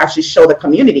what's going to actually show the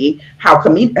community how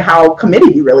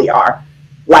committed you really are.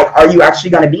 Like, are you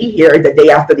actually going to be here the day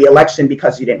after the election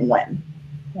because you didn't win?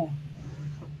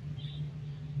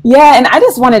 Yeah, and I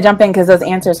just want to jump in because those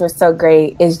answers were so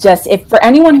great. Is just, if for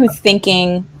anyone who's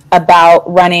thinking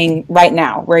about running right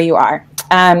now where you are,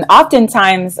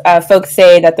 oftentimes folks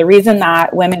say that the reason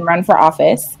that women run for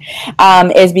office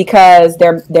is because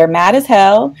they're mad as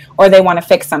hell or they want to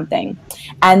fix something.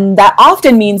 And that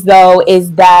often means, though,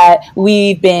 is that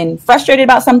we've been frustrated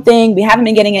about something, we haven't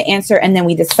been getting an answer, and then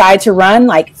we decide to run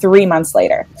like 3 months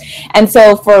later. And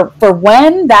so for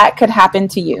when that could happen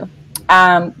to you,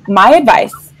 my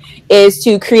advice is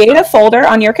to create a folder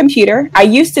on your computer. I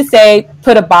used to say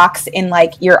put a box in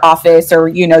like your office or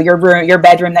your room, your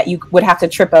bedroom that you would have to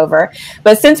trip over.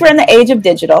 But since we're in the age of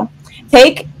digital,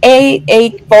 take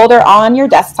a folder on your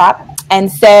desktop and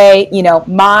say,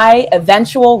 my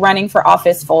eventual running for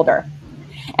office folder.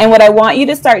 And what I want you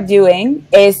to start doing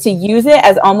is to use it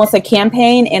as almost a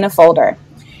campaign in a folder.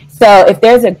 So if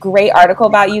there's a great article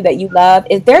about you that you love,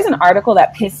 if there's an article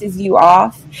that pisses you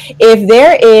off, if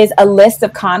there is a list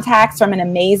of contacts from an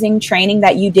amazing training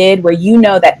that you did where you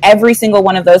know that every single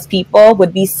one of those people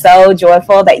would be so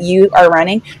joyful that you are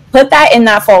running, put that in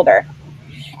that folder.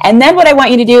 And then what I want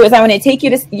you to do is I want to take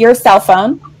you to your cell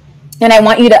phone, and I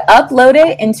want you to upload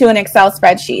it into an Excel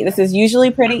spreadsheet. This is usually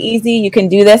pretty easy. You can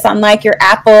do this on like your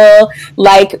Apple,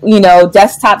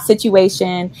 desktop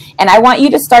situation. And I want you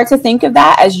to start to think of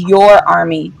that as your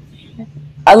army.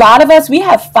 A lot of us, we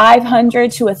have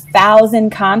 500 to 1,000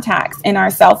 contacts in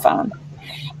our cell phone.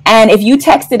 And if you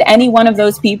texted any one of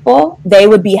those people, they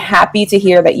would be happy to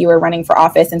hear that you are running for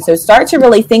office. And so start to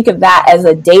really think of that as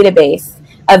a database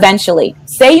eventually.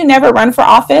 Say you never run for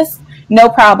office. No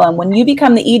problem. When you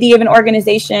become the ED of an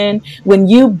organization, when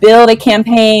you build a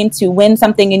campaign to win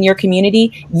something in your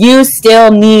community, you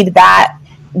still need that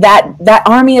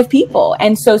army of people.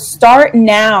 And so start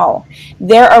now.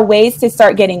 There are ways to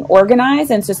start getting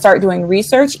organized and to start doing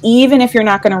research, even if you're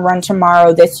not going to run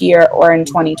tomorrow, this year, or in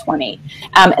 2020.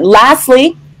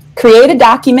 Lastly, create a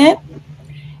document.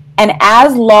 And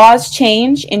as laws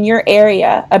change in your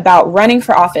area about running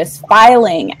for office,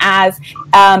 filing, as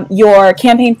your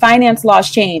campaign finance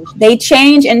laws change, they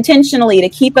change intentionally to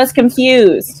keep us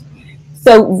confused.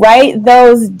 So write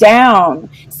those down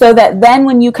so that then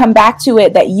when you come back to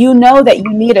it, that you know that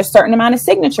you need a certain amount of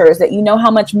signatures, that you know how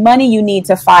much money you need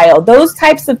to file. Those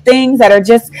types of things that are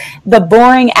just the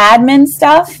boring admin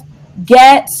stuff.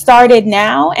 Get started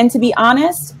now. And to be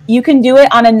honest, you can do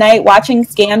it on a night watching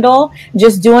Scandal,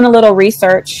 just doing a little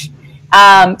research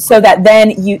so that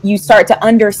then you start to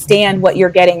understand what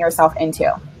you're getting yourself into.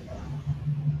 Shout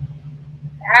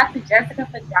out to Jessica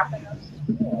for dropping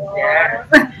those tools.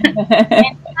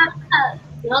 And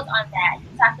build on that.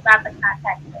 You talked about the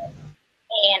contact list.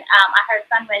 And I heard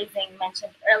fundraising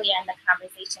mentioned earlier in the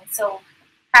conversation. So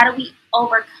how do we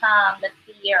overcome the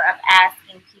fear of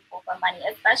asking people for money,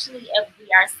 especially if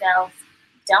we ourselves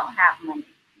don't have money?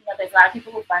 There's a lot of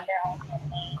people who fund their own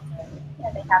campaigns,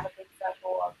 and they have a big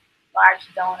circle of large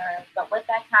donors. But with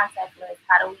that contact list,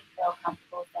 how do we feel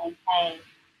comfortable saying, hey,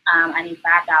 I need $5.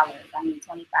 I need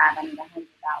 25. I need $100.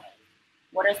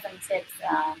 What are some tips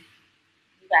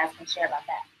you guys can share about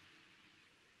that?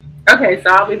 Okay,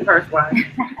 so I'll be the first one.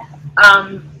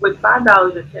 With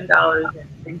 $5 or $10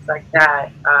 and things like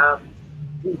that,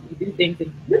 we do things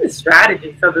in really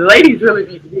strategy. So the ladies really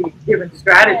need to be given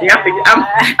strategy.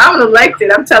 I'm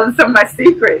elected. I'm telling some of my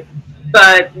secrets,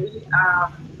 but we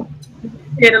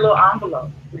hit a little envelope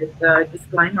with a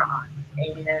disclaimer on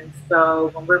it. And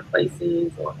so when we're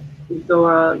places or we do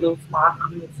a little small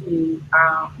community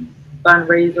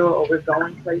fundraiser or we're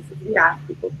going places, we ask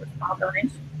people for small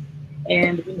donations.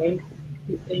 And we may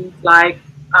do things like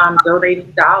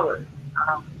donating dollars.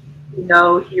 We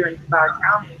know here in Duval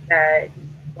County that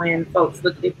when folks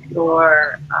look at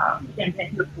your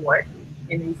campaign report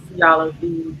and you see all of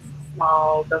these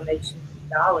small donations of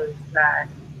dollars, that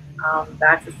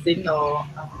that's a signal,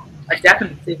 a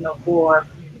definite signal for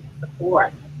community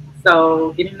support.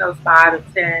 So getting those 5 or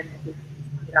 10 and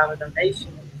 $50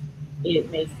 donations,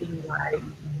 it may seem like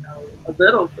a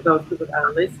little for those people that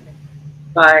are listening,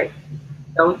 but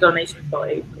those donations go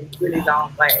a really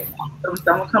long way. So when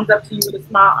someone comes up to you with a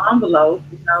small envelope,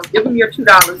 give them your $2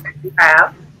 that you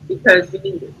have because you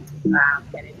need it, and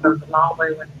it goes a long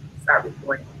way when you start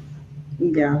reporting.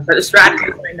 Yeah. But the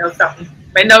strategists may know something,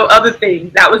 may know other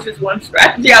things. That was just one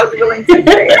strategy I was willing to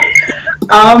share.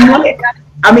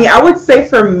 I mean, I would say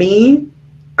for me,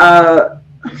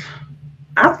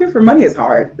 asking for money is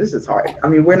hard. This is hard. I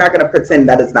mean, we're not going to pretend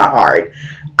that it's not hard.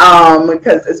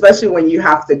 Because especially when you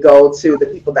have to go to the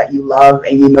people that you love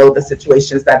and you know the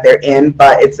situations that they're in,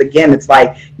 but it's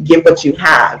like give what you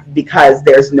have because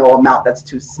there's no amount that's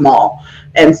too small.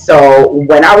 And so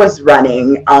when I was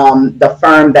running the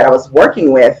firm that I was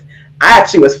working with, I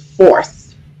actually was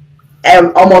forced,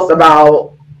 and almost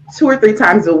about 2 or 3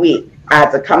 times a week, I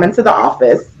had to come into the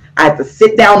office. I had to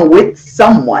sit down with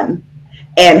someone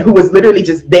and who was literally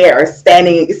just there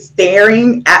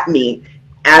staring at me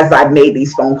as I made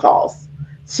these phone calls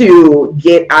to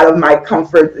get out of my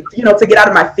comfort, to get out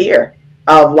of my fear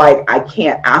of like, I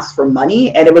can't ask for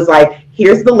money. And it was like,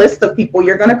 here's the list of people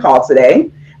you're going to call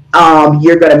today.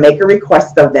 You're going to make a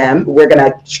request of them. We're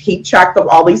going to keep track of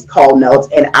all these call notes.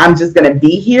 And I'm just going to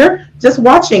be here just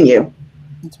watching you.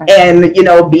 Right.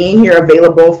 And, being here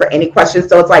available for any questions.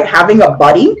 So it's like having a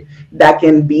buddy that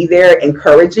can be there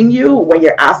encouraging you when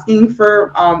you're asking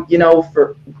for,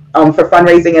 for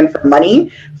fundraising and for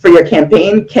money for your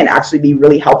campaign can actually be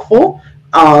really helpful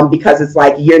because it's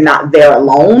like you're not there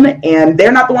alone and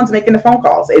they're not the ones making the phone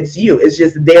calls. It's you. It's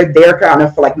just they're there kind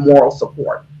of for like moral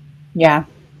support. Yeah.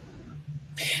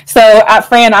 So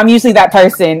Fran, I'm usually that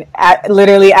person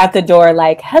literally at the door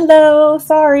like, hello,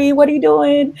 sorry, what are you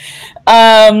doing?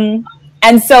 And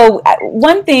so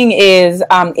one thing is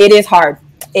it is hard.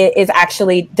 It is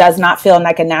actually does not feel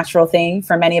like a natural thing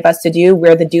for many of us to do.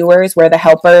 We're the doers, we're the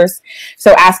helpers.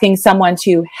 So asking someone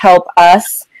to help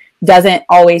us doesn't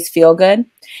always feel good.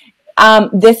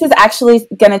 This is actually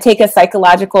going to take a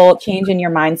psychological change in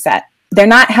your mindset. They're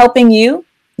not helping you.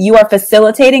 You are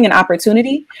facilitating an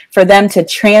opportunity for them to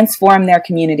transform their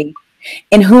community.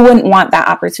 And who wouldn't want that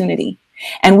opportunity?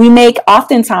 And we make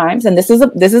oftentimes, and this is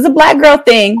a Black girl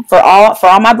thing for all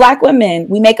my Black women,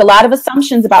 we make a lot of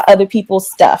assumptions about other people's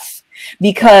stuff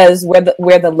because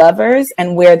we're the lovers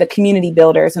and we're the community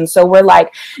builders. And so we're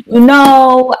like, Miss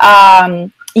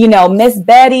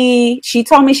Betty, she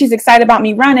told me she's excited about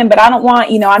me running, but I don't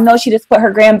want, I know she just put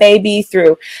her grandbaby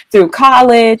through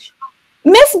college.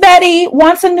 Miss Betty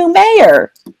wants a new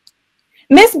mayor.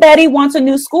 Miss Betty wants a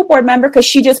new school board member because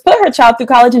she just put her child through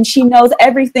college and she knows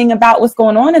everything about what's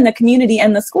going on in the community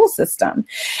and the school system.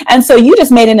 And so you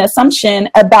just made an assumption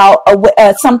about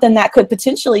something that could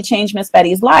potentially change Miss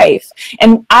Betty's life.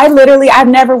 And I've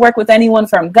never worked with anyone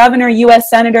from governor, U.S.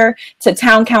 senator to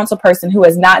town council person who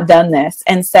has not done this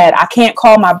and said, I can't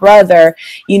call my brother,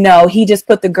 he just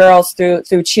put the girls through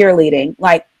cheerleading.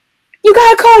 Like, you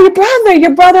got to call your brother.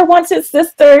 Your brother wants his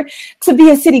sister to be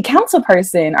a city council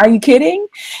person. Are you kidding?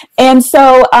 And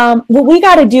so what we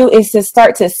got to do is to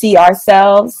start to see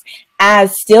ourselves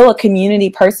as still a community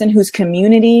person whose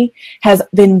community has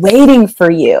been waiting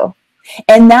for you.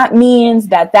 And that means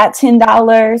that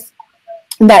 $10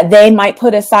 that they might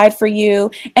put aside for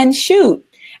you, and shoot,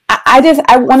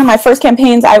 one of my first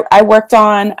campaigns I worked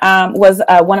on was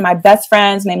one of my best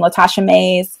friends named Latasha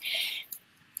Mays.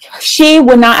 She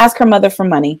would not ask her mother for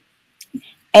money.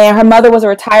 And her mother was a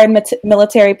retired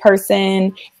military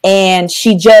person. And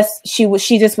she just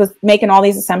was making all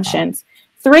these assumptions.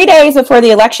 3 days before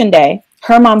the election day,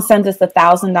 her mom sends us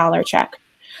 $1,000 check.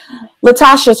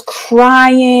 Latasha's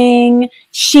crying.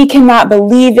 She cannot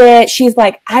believe it. She's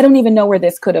like, I don't even know where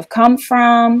this could have come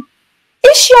from.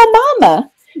 It's your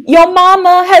mama. Your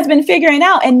mama has been figuring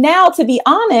out. And now, to be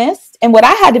honest, and what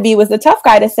I had to be was the tough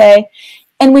guy to say,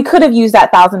 and we could have used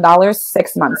that $1,000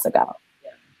 6 months ago.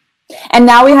 And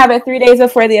now we have it 3 days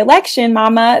before the election,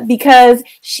 mama, because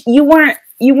you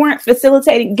weren't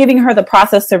facilitating, giving her the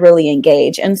process to really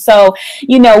engage. And so,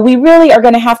 we really are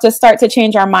going to have to start to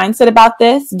change our mindset about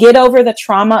this, get over the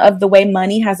trauma of the way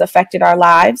money has affected our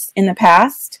lives in the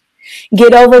past,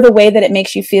 get over the way that it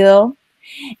makes you feel.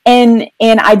 And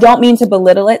I don't mean to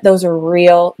belittle it. Those are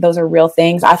real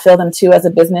things. I feel them too as a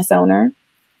business owner.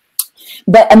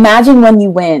 But imagine when you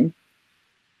win.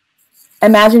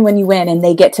 Imagine when you win and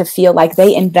they get to feel like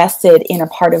they invested in a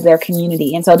part of their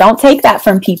community. And so don't take that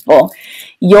from people.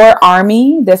 Your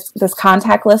army, this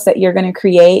contact list that you're going to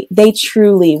create, they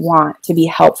truly want to be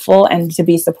helpful and to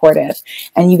be supportive.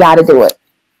 And you got to do it.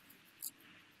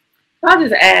 I'll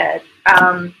just add,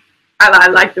 I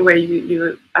like the way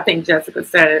you I think Jessica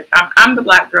said it. I'm the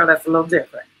Black girl that's a little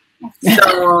different.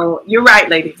 So you're right,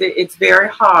 ladies. It's very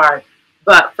hard.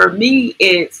 But for me,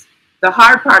 the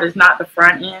hard part is not the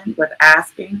front end with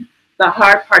asking. The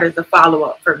hard part is the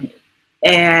follow-up for me.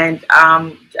 And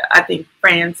I think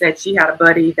Fran said she had a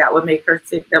buddy that would make her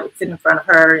that would sit in front of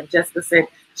her. And Jessica said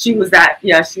she was that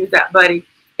buddy.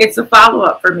 It's a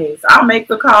follow-up for me. So I'll make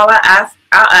the call. I'll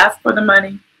ask for the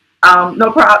money.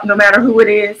 No problem, no matter who it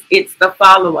is, it's the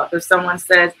follow-up. If someone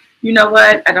says, you know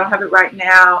what, I don't have it right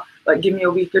now, but give me a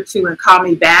week or two and call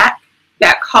me back,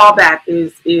 that callback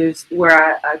is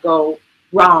where I go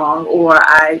wrong, or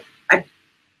I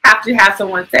have to have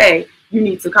someone say, you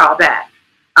need to call back.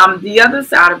 The other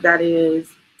side of that is,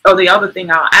 or the other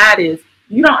thing I'll add is,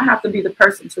 you don't have to be the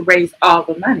person to raise all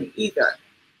the money either.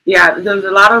 Yeah, there's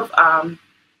a lot of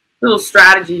little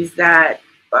strategies that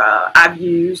I've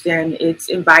used, and it's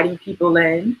inviting people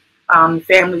in.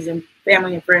 Family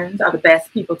and friends are the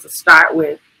best people to start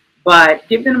with, but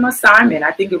give them an assignment.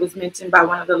 I think it was mentioned by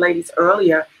one of the ladies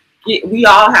earlier. We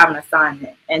all have an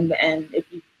assignment, and if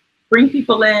you bring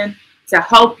people in to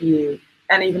help you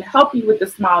and even help you with the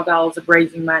small dollars of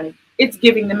raising money, it's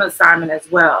giving them an assignment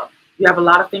as well. You have a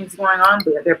lot of things going on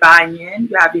there. They're buying in.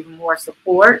 You have even more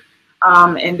support,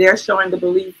 and they're showing the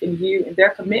belief in you and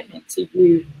their commitment to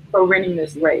you for winning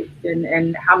this race,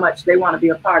 and how much they want to be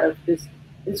a part of this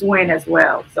win as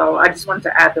well. So I just wanted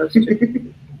to add those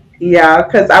two. Yeah,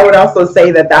 because I would also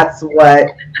say that's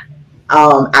what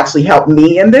actually helped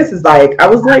me in this. Is like, I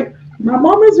was like, my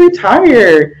mom is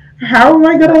retired. How am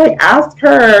I gonna ask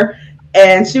her?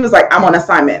 And she was like, I'm on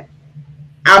assignment.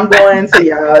 I'm going to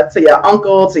your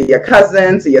uncle, to your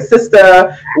cousin, to your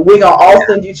sister. We're gonna all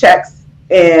send you checks.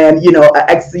 And,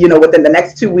 within the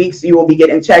next 2 weeks, you will be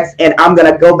getting checks, and I'm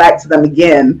going to go back to them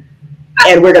again,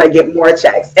 and we're going to get more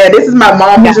checks. And this is my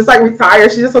mom, who's just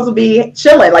retired. She's just supposed to be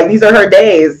chilling. These are her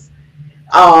days.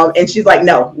 And she's like,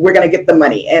 no, we're going to get the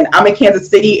money. And I'm in Kansas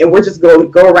City, and we're just going to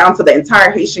go around to the entire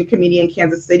Haitian community in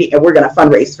Kansas City, and we're going to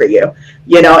fundraise for you.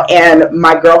 And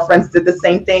my girlfriends did the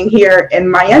same thing here in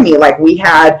Miami. We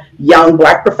had Young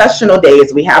Black Professional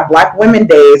Days. We had Black Women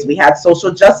Days. We had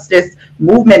Social Justice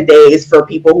Movement Days for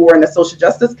people who are in the social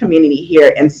justice community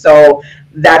here. And so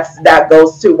that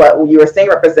goes to what you were saying,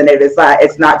 Representative, is that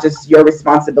it's not just your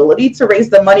responsibility to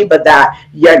raise the money, but that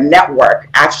your network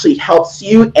actually helps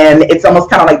you. And it's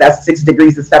almost kind of like that 6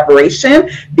 degrees of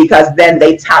separation, because then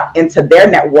they tap into their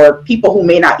network, people who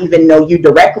may not even know you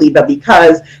directly, but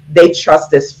because they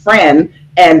trust this friend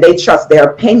and they trust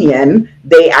their opinion,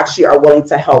 they actually are willing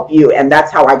to help you. And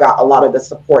that's how I got a lot of the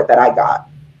support that I got.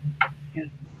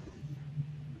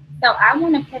 So I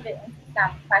want to pivot into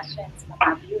some questions from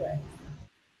our viewers.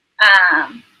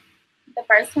 The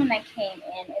first one that came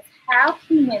in is, how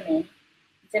can women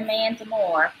demand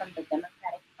more from the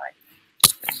Democratic Party?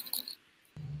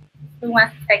 Who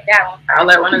wants to take that one? I'll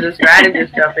let one of the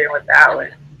strategists jump in with that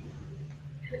one.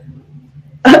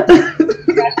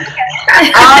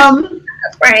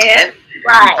 Fran.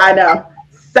 Right. I know.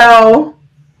 So,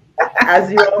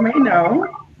 as you all may know,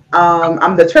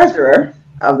 I'm the treasurer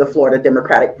of the Florida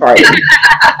Democratic Party.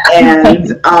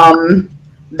 And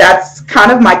that's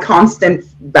kind of my constant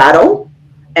battle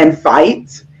and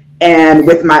fight. And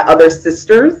with my other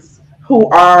sisters who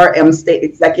are state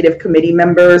executive committee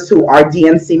members, who are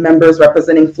DNC members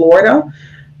representing Florida,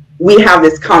 we have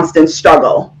this constant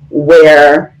struggle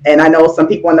where, and I know some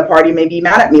people in the party may be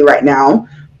mad at me right now,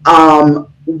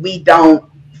 we don't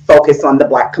focus on the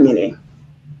Black community.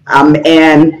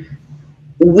 And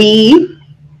we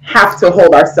have to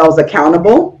hold ourselves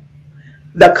accountable.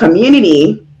 The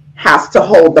community has to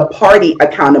hold the party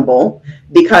accountable,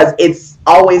 because it's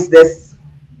always this,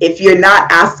 if you're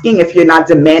not asking, if you're not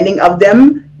demanding of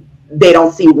them, they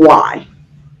don't see why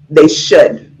they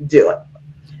should do it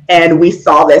And we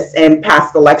saw this in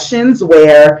past elections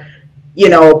where, you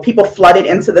know, people flooded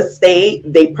into the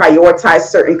state. They prioritized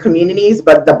certain communities,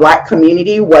 but the Black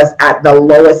community was at the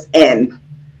lowest end.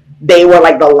 They were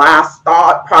like the last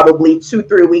thought, probably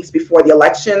 2-3 weeks before the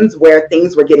elections, where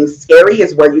things were getting scary,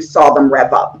 is where you saw them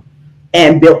rev up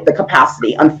and built the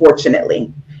capacity,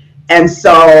 unfortunately. And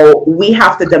so we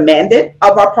have to demand it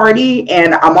of our party.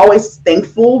 And I'm always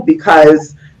thankful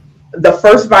because the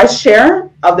first vice chair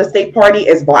of the state party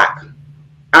is Black.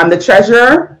 I'm the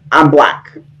treasurer, I'm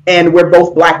Black. And we're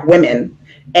both Black women.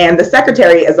 And the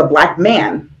secretary is a Black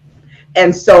man.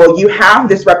 And so you have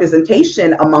this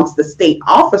representation amongst the state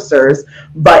officers,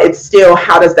 but it's still,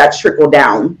 how does that trickle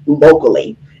down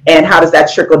locally? And how does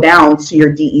that trickle down to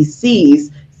your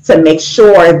DECs to make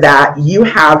sure that you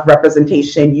have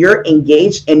representation, you're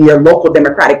engaged in your local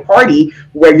Democratic Party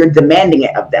where you're demanding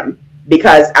it of them?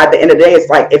 Because at the end of the day, it's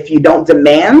like, if you don't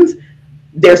demand,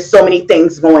 there's so many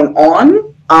things going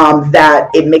on that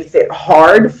it makes it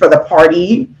hard for the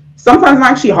party. Sometimes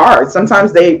not actually hard.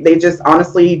 Sometimes they just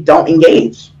honestly don't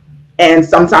engage. And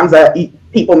sometimes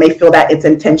people may feel that it's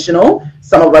intentional.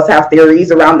 Some of us have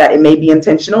theories around that it may be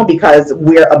intentional because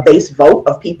we're a base vote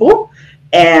of people.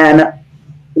 And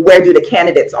where do the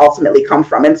candidates ultimately come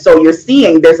from? And so you're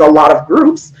seeing there's a lot of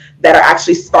groups that are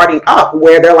actually starting up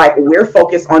where they're like, we're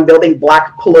focused on building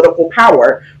Black political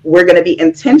power. We're going to be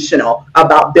intentional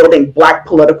about building Black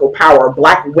political power,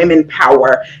 Black women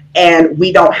power. And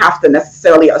we don't have to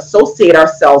necessarily associate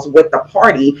ourselves with the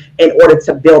party in order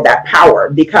to build that power.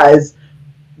 Because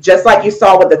just like you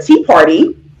saw with the Tea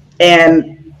Party,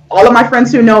 and all of my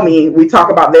friends who know me, we talk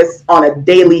about this on a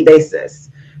daily basis.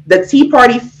 The Tea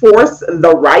Party forced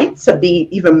the right to be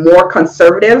even more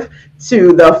conservative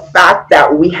to the fact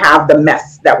that we have the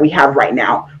mess that we have right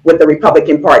now with the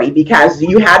Republican Party, because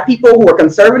you had people who were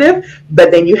conservative, but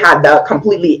then you had the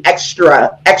completely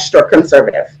extra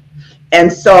conservative.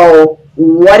 And so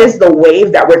what is the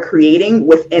wave that we're creating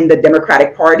within the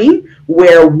Democratic Party,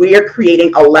 where we're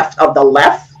creating a left of the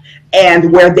left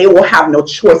and where they will have no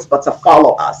choice but to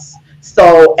follow us?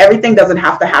 So everything doesn't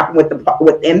have to happen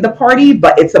within the party,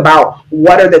 but it's about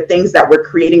what are the things that we're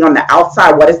creating on the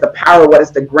outside? What is the power? What is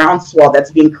the groundswell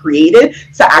that's being created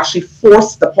to actually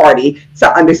force the party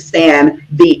to understand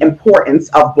the importance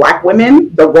of Black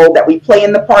women, the role that we play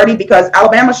in the party? Because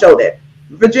Alabama showed it,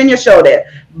 Virginia showed it,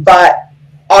 but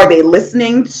are they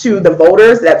listening to the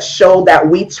voters that show that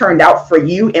we turned out for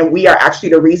you and we are actually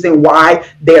the reason why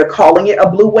they're calling it a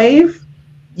blue wave?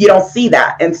 You don't see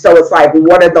that. And so it's like,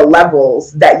 what are the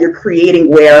levels that you're creating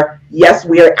where, yes,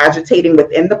 we are agitating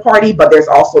within the party, but there's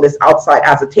also this outside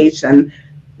agitation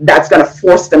that's going to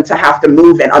force them to have to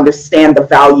move and understand the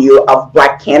value of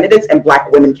Black candidates and Black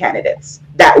women candidates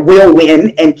that will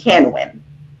win and can win.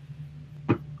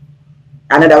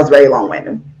 I know that was very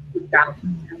long-winded.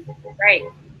 Great.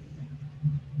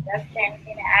 Does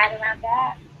anything to add around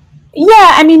that? Yeah,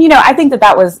 I mean, you know, I think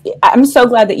that was, I'm so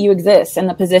glad that you exist in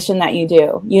the position that you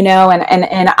do, you know, and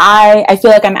I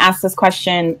feel like I'm asked this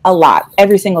question a lot,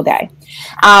 every single day.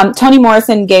 Toni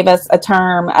Morrison gave us a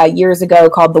term years ago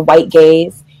called the white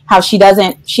gaze, how she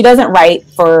doesn't write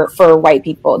for white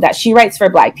people, that she writes for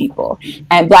Black people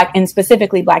and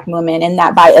specifically Black women, and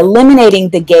that by eliminating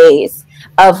the gaze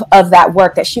of that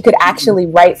work, that she could actually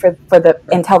write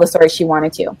and tell the story she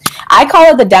wanted to. I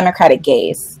call it the Democratic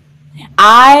gaze.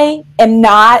 I am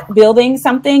not building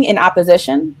something in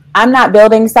opposition. I'm not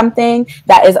building something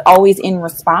that is always in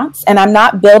response. And I'm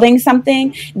not building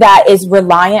something that is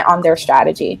reliant on their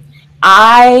strategy.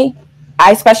 I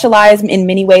specialize in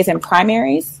many ways in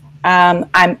primaries.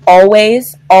 I'm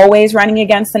always running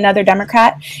against another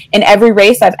Democrat. In every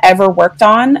race I've ever worked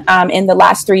on in the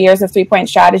last 3 years of 3-point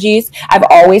strategies, I've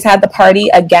always had the party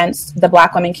against the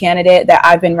Black woman candidate that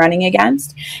I've been running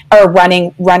against or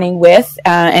running with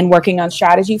and working on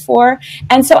strategy for.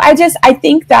 And so I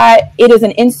think that it is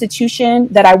an institution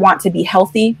that I want to be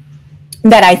healthy,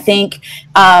 that I think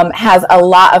has a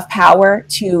lot of power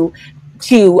to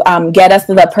get us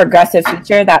to the progressive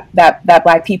future that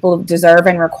Black people deserve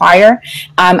and require.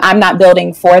 I'm not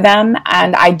building for them.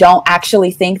 And I don't actually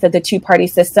think that the two-party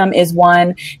system is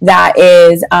one that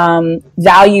is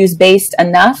values-based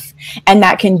enough and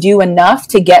that can do enough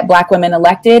to get Black women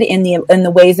elected in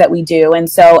the ways that we do. And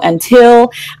so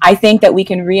until I think that we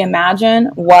can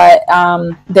reimagine what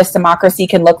this democracy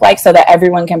can look like so that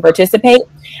everyone can participate,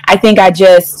 I think I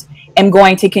just am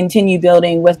going to continue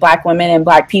building with Black women and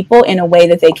Black people in a way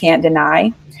that they can't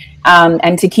deny,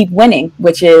 and to keep winning,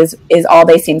 which is all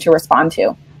they seem to respond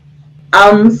to.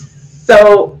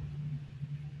 So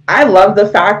I love the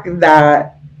fact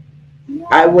that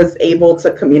I was able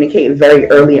to communicate very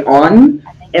early on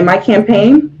in my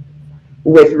campaign.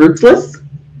 with Rootless,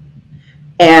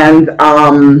 and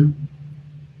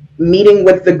meeting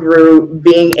with the group,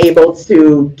 being able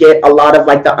to get a lot of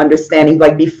like the understanding,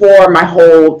 like before my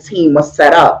whole team was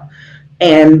set up,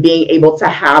 and being able to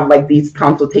have like these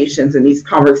consultations and these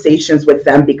conversations with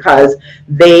them, because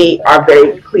they are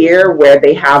very clear where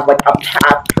they have like a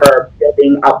path for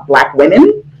building up Black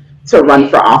women to run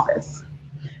for office.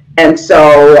 And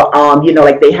so,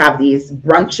 like they have these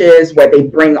brunches where they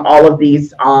bring all of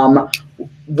these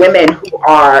women who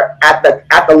are at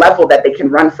the level that they can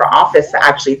run for office to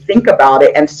actually think about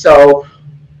it. And so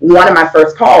one of my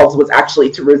first calls was actually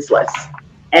to Rootless.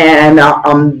 And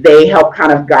they help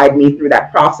kind of guide me through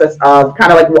that process of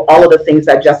kind of like all of the things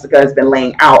that Jessica has been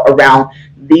laying out around.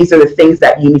 These are the things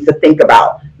that you need to think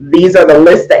about. These are the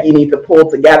lists that you need to pull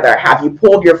together. Have you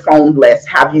pulled your phone list?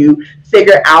 Have you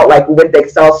figured out, like with the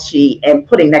Excel sheet and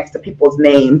putting next to people's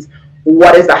names,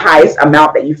 what is the highest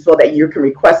amount that you feel that you can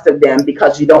request of them,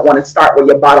 because you don't want to start with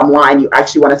your bottom line. You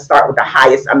actually want to start with the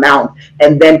highest amount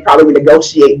and then probably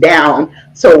negotiate down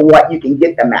to what you can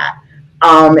get them at.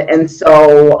 And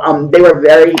so they were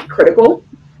very critical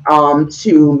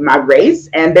to my race.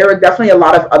 And there were definitely a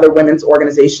lot of other women's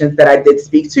organizations that I did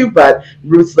speak to, but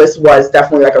Rootless was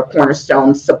definitely like a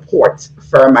cornerstone support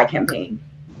for my campaign.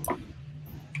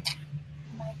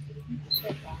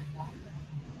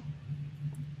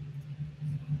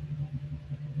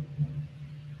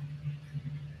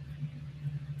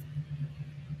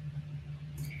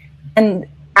 And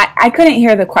I couldn't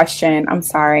hear the question. I'm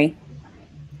sorry.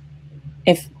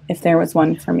 If there was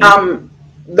one for me.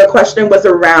 The question was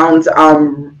around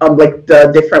like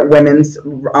the different women's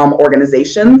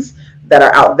organizations that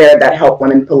are out there that help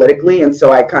women politically. And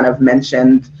so I kind of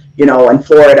mentioned, in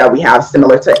Florida, we have,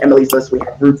 similar to Emily's List, we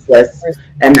have Rootless,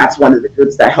 and that's one of the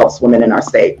groups that helps women in our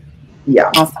state.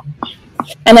 Yeah. Awesome.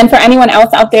 And then for anyone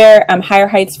else out there, Higher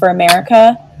Heights for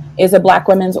America is a Black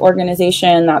women's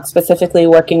organization that's specifically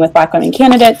working with Black women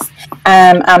candidates,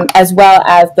 as well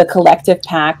as the Collective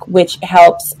PAC, which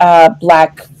helps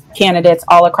Black candidates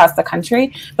all across the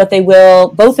country, but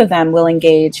both of them will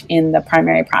engage in the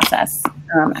primary process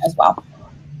as well.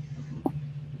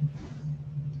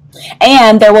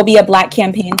 And there will be a Black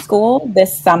campaign school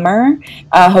this summer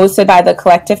hosted by the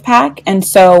Collective PAC. And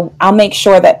so I'll make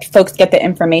sure that folks get the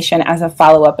information as a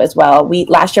follow-up as well.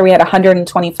 Last year we had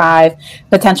 125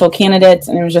 potential candidates,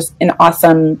 and it was just an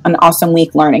awesome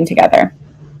week learning together.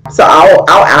 So I'll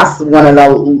ask one of the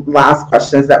last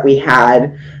questions that we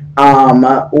had, and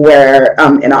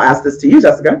I'll ask this to you,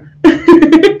 Jessica.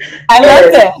 I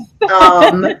love this.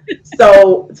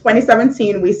 So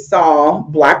 2017, we saw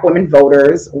Black women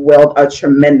voters wield a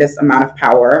tremendous amount of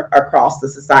power across the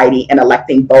society in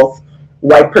electing both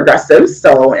white progressives,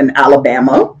 so in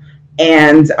Alabama,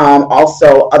 and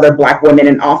also other Black women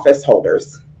in office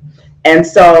holders. And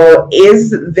so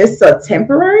is this a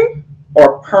temporary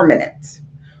or permanent?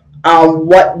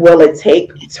 What will it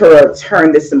take to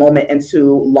turn this moment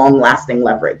into long-lasting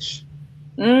leverage?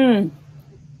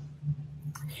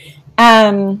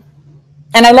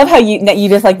 And I love how you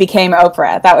just like became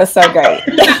Oprah. That was so great.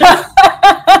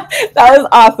 That was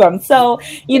awesome. So,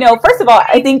 first of all,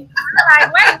 I think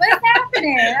like, wait, what's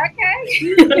happening?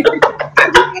 Okay.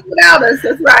 Without us,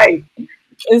 that's right.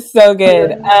 It's so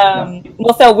good.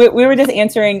 Well, so we were just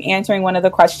answering one of the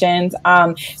questions.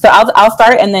 So I'll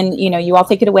start, and then you all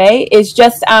take it away. Is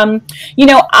just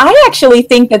I actually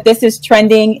think that this is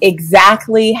trending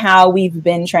exactly how we've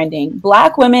been trending.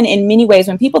 Black women, in many ways,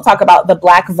 when people talk about the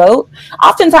Black vote,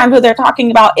 oftentimes what they're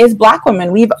talking about is Black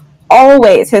women. We've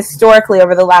always historically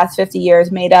over the last 50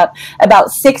 years made up about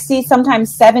 60,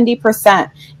 sometimes 70%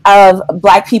 of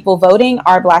Black people voting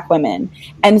are Black women.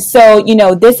 And so,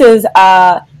 this is,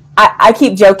 I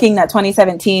keep joking that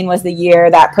 2017 was the year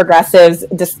that progressives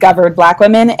discovered Black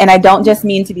women. And I don't just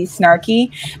mean to be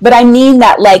snarky, but I mean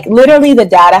that literally the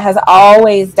data has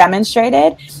always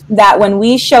demonstrated that when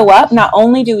we show up, not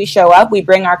only do we show up, we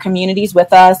bring our communities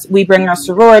with us, we bring our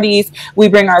sororities, we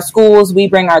bring our schools, we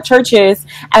bring our churches.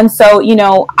 And so,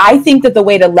 I think that the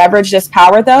way to leverage this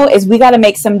power, though, is we got to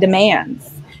make some demands.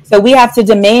 So we have to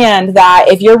demand that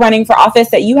if you're running for office,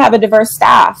 that you have a diverse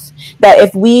staff, that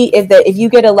if you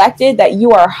get elected, that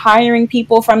you are hiring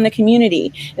people from the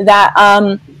community, that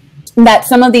that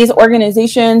some of these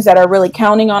organizations that are really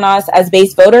counting on us as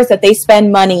base voters, that they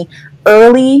spend money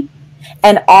early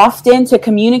and often to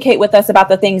communicate with us about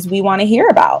the things we want to hear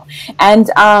about. And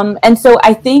so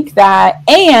I think that,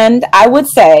 and I would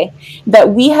say that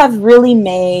we have really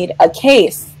made a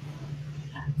case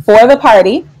for the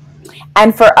party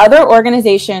and for other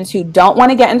organizations who don't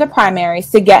want to get into primaries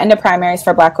to get into primaries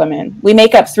for Black women. We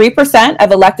make up 3%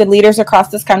 of elected leaders across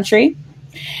this country.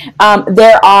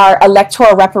 There are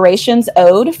electoral reparations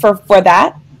owed for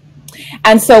that.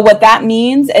 And so what that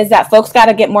means is that folks got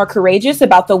to get more courageous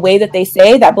about the way that they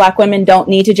say that Black women don't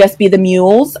need to just be the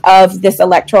mules of this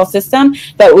electoral system,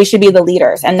 that we should be the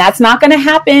leaders. And that's not going to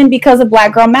happen because of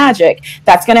Black Girl Magic.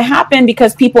 That's going to happen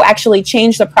because people actually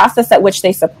change the process at which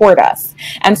they support us.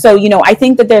 And so, you know, I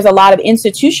think that there's a lot of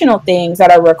institutional things that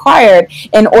are required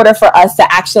in order for us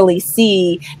to actually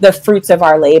see the fruits of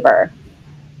our labor.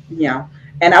 Yeah.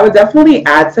 And I would definitely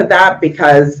add to that,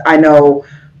 because I know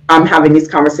I'm having these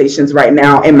conversations right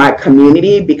now in my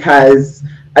community, because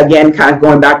again, kind of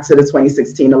going back to the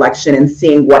 2016 election and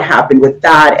seeing what happened with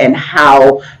that and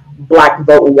how Black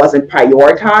vote wasn't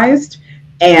prioritized.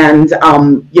 And,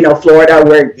 you know, Florida,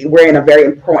 we're in a very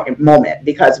important moment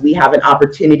because we have an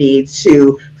opportunity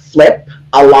to flip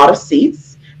a lot of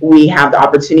seats. We have the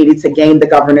opportunity to gain the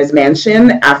governor's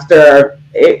mansion after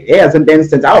it hasn't been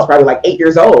since I was probably like 8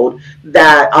 years old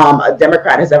that a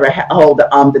Democrat has ever held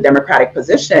the Democratic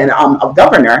position of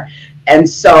governor. And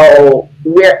so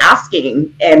we're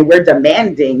asking and we're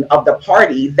demanding of the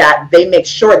party that they make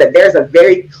sure that there's a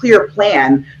very clear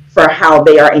plan for how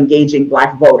they are engaging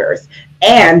Black voters,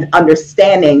 and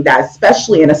understanding that,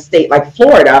 especially in a state like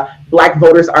Florida, Black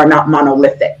voters are not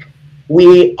monolithic.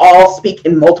 We all speak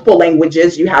in multiple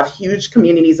languages. You have huge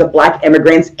communities of Black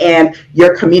immigrants, and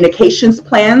your communications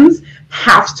plans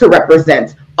have to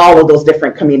represent all of those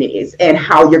different communities and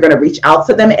how you're going to reach out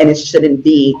to them. And it shouldn't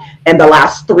be in the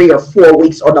last 3 or 4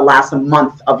 weeks or the last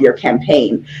month of your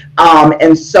campaign.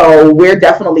 And so we're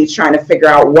definitely trying to figure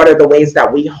out what are the ways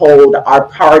that we hold our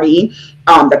party,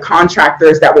 the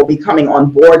contractors that will be coming on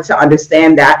board, to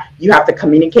understand that you have to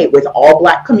communicate with all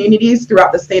Black communities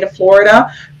throughout the state of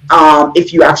Florida.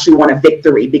 If you actually want a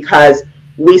victory, because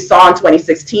we saw in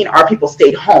 2016, our people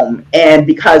stayed home. And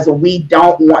because we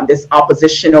don't want this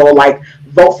oppositional, like,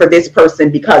 vote for this person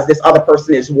because this other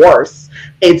person is worse,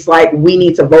 it's like we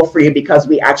need to vote for you because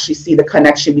we actually see the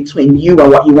connection between you and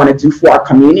what you want to do for our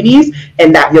communities,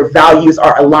 and that your values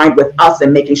are aligned with us,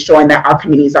 and making sure that our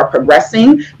communities are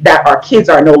progressing, that our kids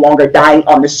are no longer dying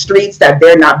on the streets, that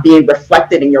they're not being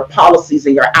reflected in your policies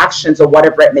and your actions or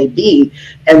whatever it may be.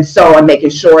 And so I'm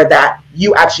making sure that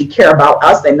you actually care about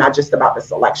us and not just about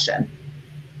this election.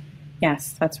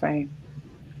 Yes, that's right.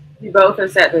 You both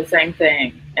have said the same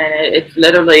thing. And it's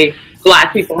literally,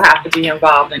 Black people have to be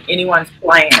involved in anyone's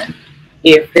plan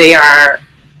if they are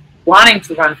wanting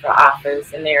to run for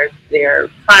office and they're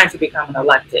trying to become an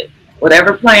elected.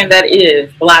 Whatever plan that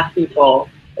is, Black people,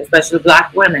 especially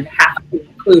Black women, have to be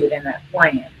included in that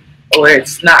plan, or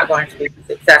it's not going to be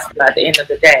successful at the end of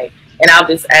the day. And I'll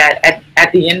just add,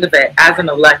 at the end of it, as an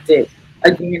elected,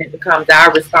 again, it becomes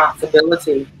our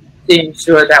responsibility to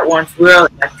ensure that once we're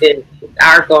elected, it's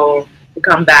our goal to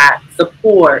come back,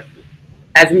 support,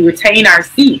 as we retain our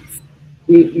seats.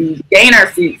 We gain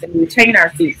our seats and we retain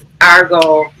our seats. Our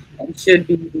goal, and should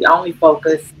be the only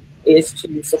focus, is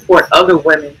to support other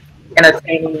women in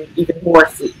attaining even more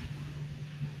seats.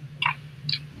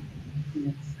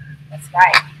 That's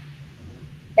right.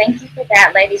 Thank you for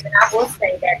that, ladies. And I will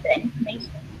say that the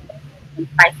information is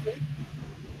priceless.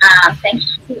 Thank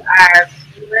you to our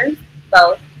viewers,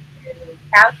 both through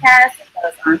Podcast as well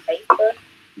as on Facebook.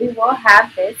 We will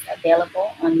have this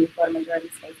available on New Florida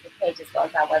Majority's Facebook page as well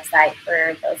as our website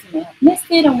for those who may have missed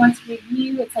it and want to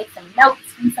review or take some notes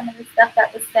from some of the stuff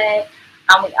that was said.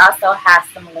 We also have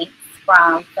some links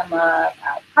from some of our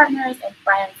partners and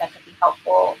friends that could be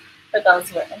helpful for those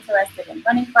who are interested in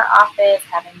running for office,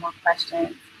 having more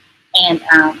questions. And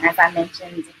as I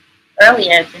mentioned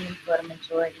earlier, the New Florida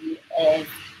Majority is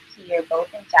here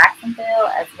both in Jacksonville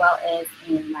as well as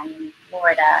in Miami,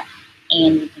 Florida,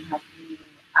 and we can help you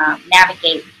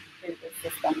navigate through the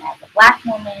system as a Black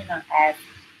woman, or as,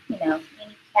 you know,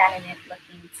 any candidate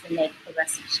looking to make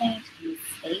progressive change in these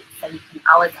states. So you can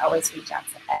always reach out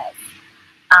to us.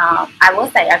 I will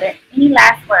say, are there any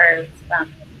last words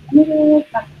from you,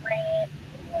 from friends?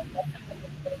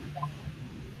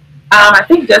 I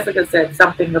think Jessica said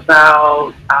something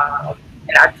about,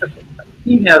 and I took a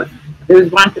few notes. There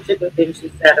was one particular thing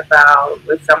she said about,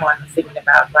 with someone thinking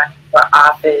about running for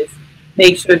office,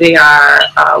 make sure they are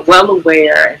well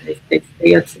aware and they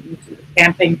stay attuned to the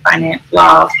campaign finance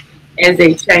laws as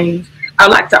they change.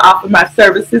 I'd like to offer my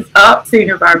services up to any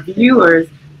of our viewers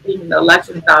in the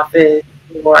elections office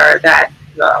for that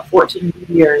 14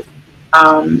 years.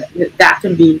 That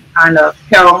can be kind of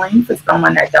harrowing for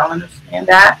someone that don't understand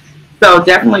that. So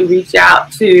definitely reach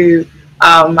out to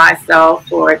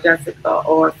myself or Jessica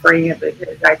or a friend,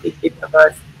 because I think each of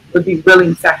us would be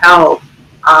willing to help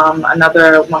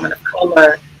another woman of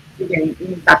color to gain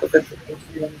any type of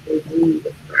information they need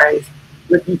as far as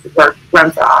looking to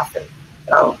run for office.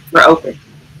 So we're open.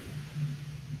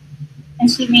 And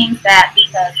she means that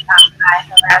because I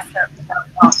harassed her for a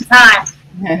long time.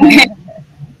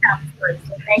 So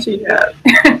thank you.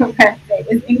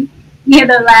 Any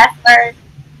other last words?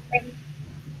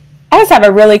 I just have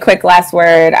a really quick last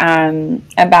word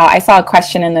about, I saw a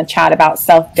question in the chat about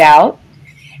self-doubt.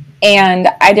 And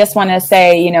I just want to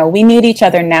say, you know, we need each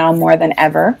other now more than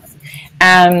ever.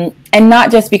 And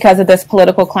not just because of this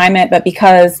political climate, but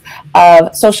because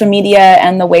of social media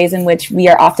and the ways in which we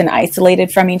are often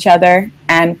isolated from each other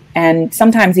and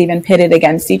sometimes even pitted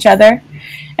against each other.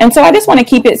 And so I just want to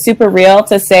keep it super real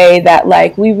to say that,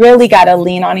 like, we really got to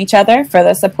lean on each other for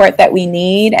the support that we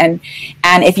need. And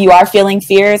if you are feeling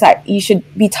fears, you should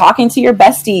be talking to your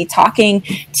bestie, talking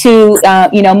to,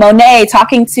 Monet,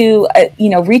 talking to,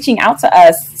 reaching out to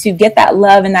us to get that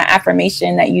love and that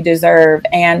affirmation that you deserve.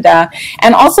 And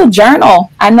also journal.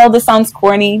 I know this sounds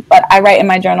corny, but I write in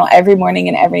my journal every morning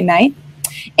and every night.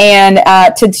 And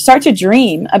to start to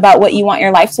dream about what you want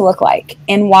your life to look like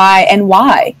and why,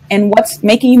 and what's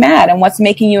making you mad and what's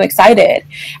making you excited,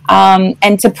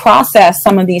 and to process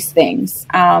some of these things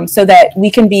so that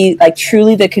we can be like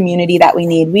truly the community that we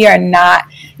need. We are not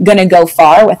going to go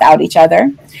far without each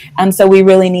other. And so we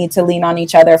really need to lean on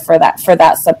each other for that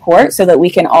support so that we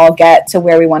can all get to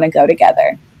where we want to go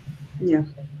together. Yeah.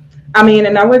 I mean,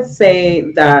 and I would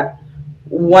say that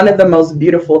one of the most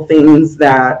beautiful things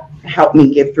that helped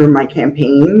me get through my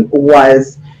campaign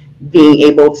was being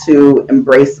able to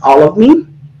embrace all of me.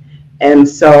 And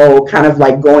so kind of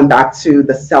like going back to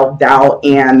the self-doubt,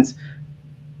 and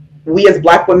we as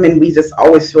Black women, we just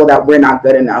always feel that we're not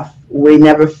good enough. We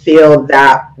never feel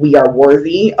that we are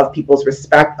worthy of people's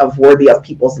respect, worthy of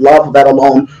people's love, let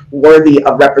alone worthy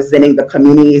of representing the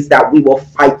communities that we will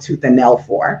fight tooth and nail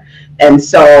for. And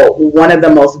so one of the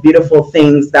most beautiful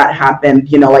things that happened,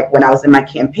 like when I was in my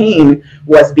campaign,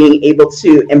 was being able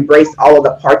to embrace all of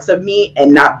the parts of me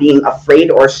and not being afraid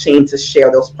or ashamed to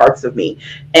share those parts of me.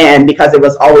 And because it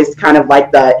was always kind of like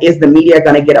is the media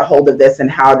going to get a hold of this and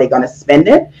how are they going to spend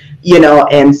it?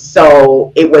 And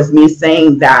so it was me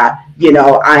saying that,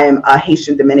 I am a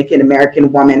Haitian Dominican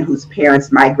American woman whose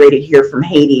parents migrated here from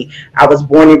Haiti. I was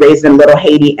born and raised in Little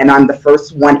Haiti, and I'm the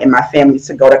first one in my family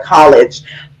to go to college.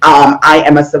 I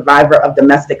am a survivor of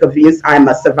domestic abuse. I'm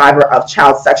a survivor of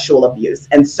child sexual abuse.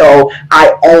 And so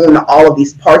I own all of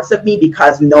these parts of me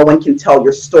because no one can tell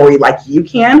your story like you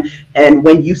can. And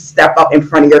when you step up in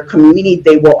front of your community,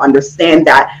 they will understand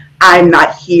that I'm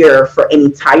not here for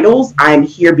any titles. I'm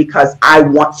here because I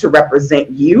want to represent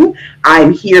you.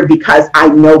 I'm here because I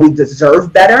know we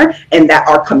deserve better and that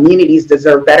our communities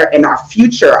deserve better and our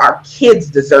future, our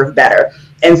kids deserve better.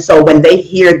 And so when they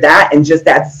hear that and just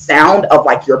that sound of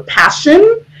like your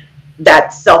passion,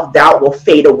 that self-doubt will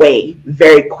fade away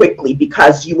very quickly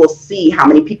because you will see how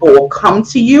many people will come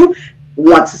to you,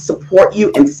 want to support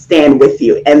you and stand with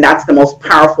you. And that's the most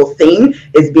powerful thing,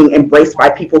 is being embraced by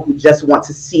people who just want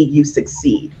to see you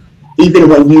succeed, even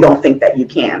when you don't think that you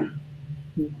can.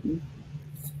 Mm-hmm.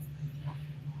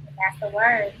 That's the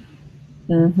word.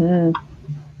 Mm-hmm.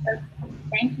 So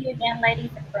thank you again,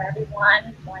 ladies, and for everyone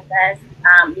who joined us.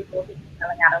 We will be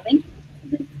filling out a link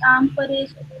to this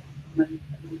footage. If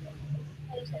you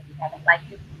haven't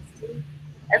liked it, please do,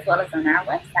 as well as on our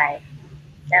website.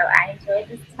 So I enjoyed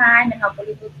this time, and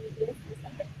hopefully we'll do this with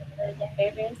something similar again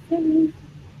very, very soon.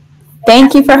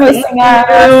 Thank you for hosting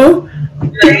us.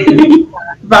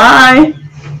 Bye.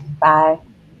 Bye.